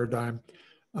term paradigm,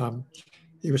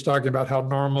 he was talking about how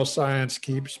normal science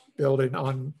keeps building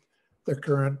on the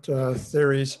current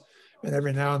theories, and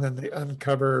every now and then they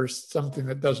uncover something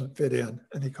that doesn't fit in,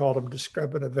 and he called them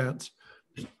discrepant events.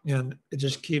 And it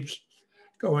just keeps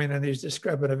going, and these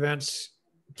discrepant events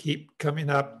keep coming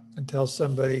up until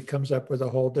somebody comes up with a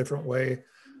whole different way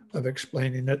of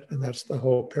explaining it, and that's the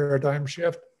whole paradigm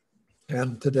shift.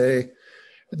 And today,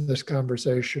 in this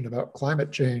conversation about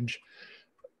climate change,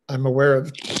 I'm aware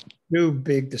of two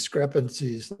big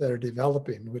discrepancies that are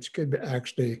developing, which could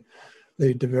actually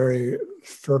lead to very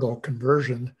fertile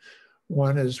conversion.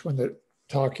 One is when they're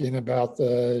talking about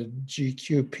the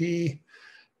GQP.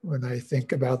 When I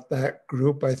think about that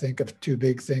group, I think of two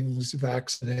big things: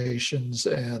 vaccinations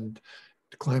and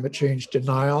climate change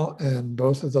denial. And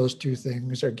both of those two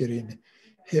things are getting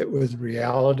hit with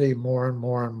reality more and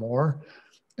more and more.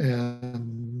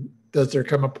 And does there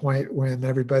come a point when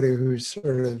everybody who's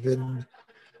sort of in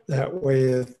that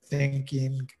way of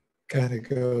thinking kind of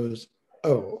goes,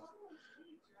 oh,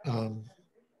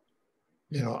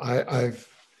 you know,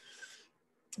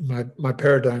 my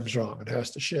paradigm's wrong, it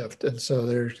has to shift. And so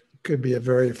there could be a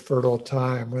very fertile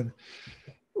time when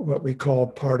what we call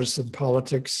partisan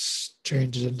politics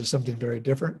changes into something very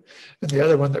different. And the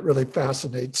other one that really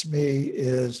fascinates me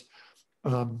is,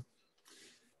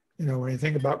 you know, when you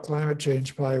think about climate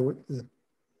change, probably the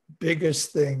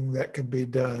biggest thing that can be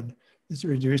done is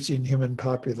reducing human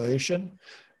population.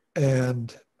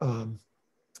 And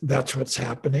that's what's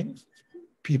happening.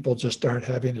 People just aren't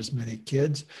having as many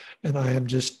kids. And I am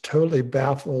just totally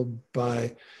baffled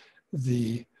by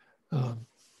the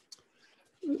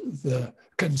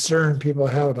concern people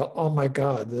have about, oh my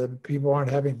God, the people aren't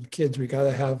having kids. We got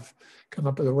to come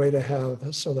up with a way to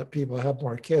have so that people have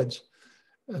more kids.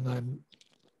 And I'm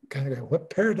kind of going, what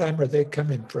paradigm are they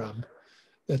coming from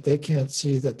that they can't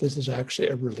see that this is actually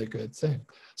a really good thing?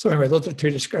 So anyway, those are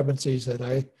two discrepancies that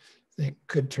I think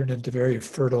could turn into very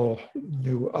fertile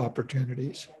new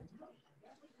opportunities.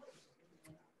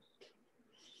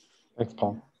 Thanks,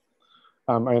 Paul.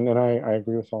 And I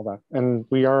agree with all that. And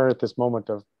we are at this moment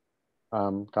of,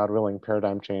 God willing,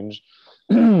 paradigm change.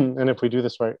 And if we do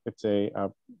this right, it's a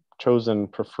chosen,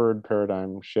 preferred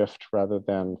paradigm shift rather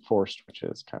than forced, which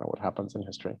is kind of what happens in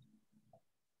history.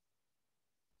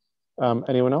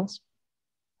 Anyone else?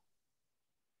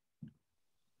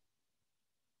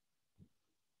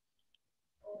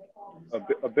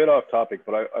 A bit off topic,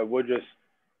 but I would just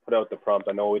put out the prompt.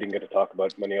 I know we didn't get to talk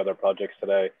about many other projects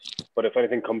today, but if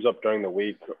anything comes up during the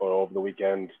week or over the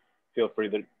weekend, feel free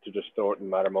to just throw it in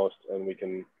Mattermost, and we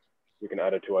can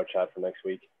add it to our chat for next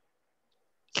week.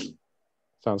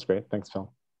 Sounds great. Thanks, Phil.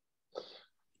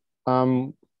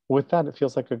 With that, it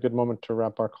feels like a good moment to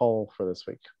wrap our call for this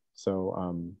week.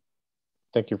 So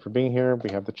thank you for being here.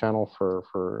 We have the channel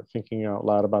for thinking out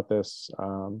loud about this.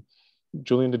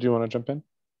 Julian, did you want to jump in?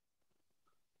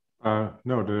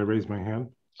 No, did I raise my hand?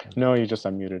 No, you just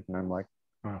unmuted, and I'm like,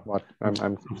 what?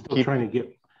 I'm still trying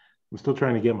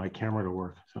to get my camera to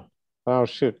work. So. Oh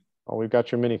shoot! Well, we've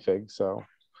got your minifig, so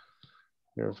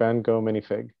your Van Gogh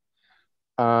minifig.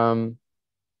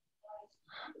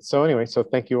 So anyway, so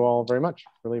thank you all very much.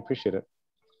 Really appreciate it.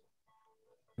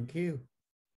 Thank you.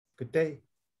 Good day.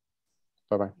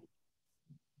 Bye-bye.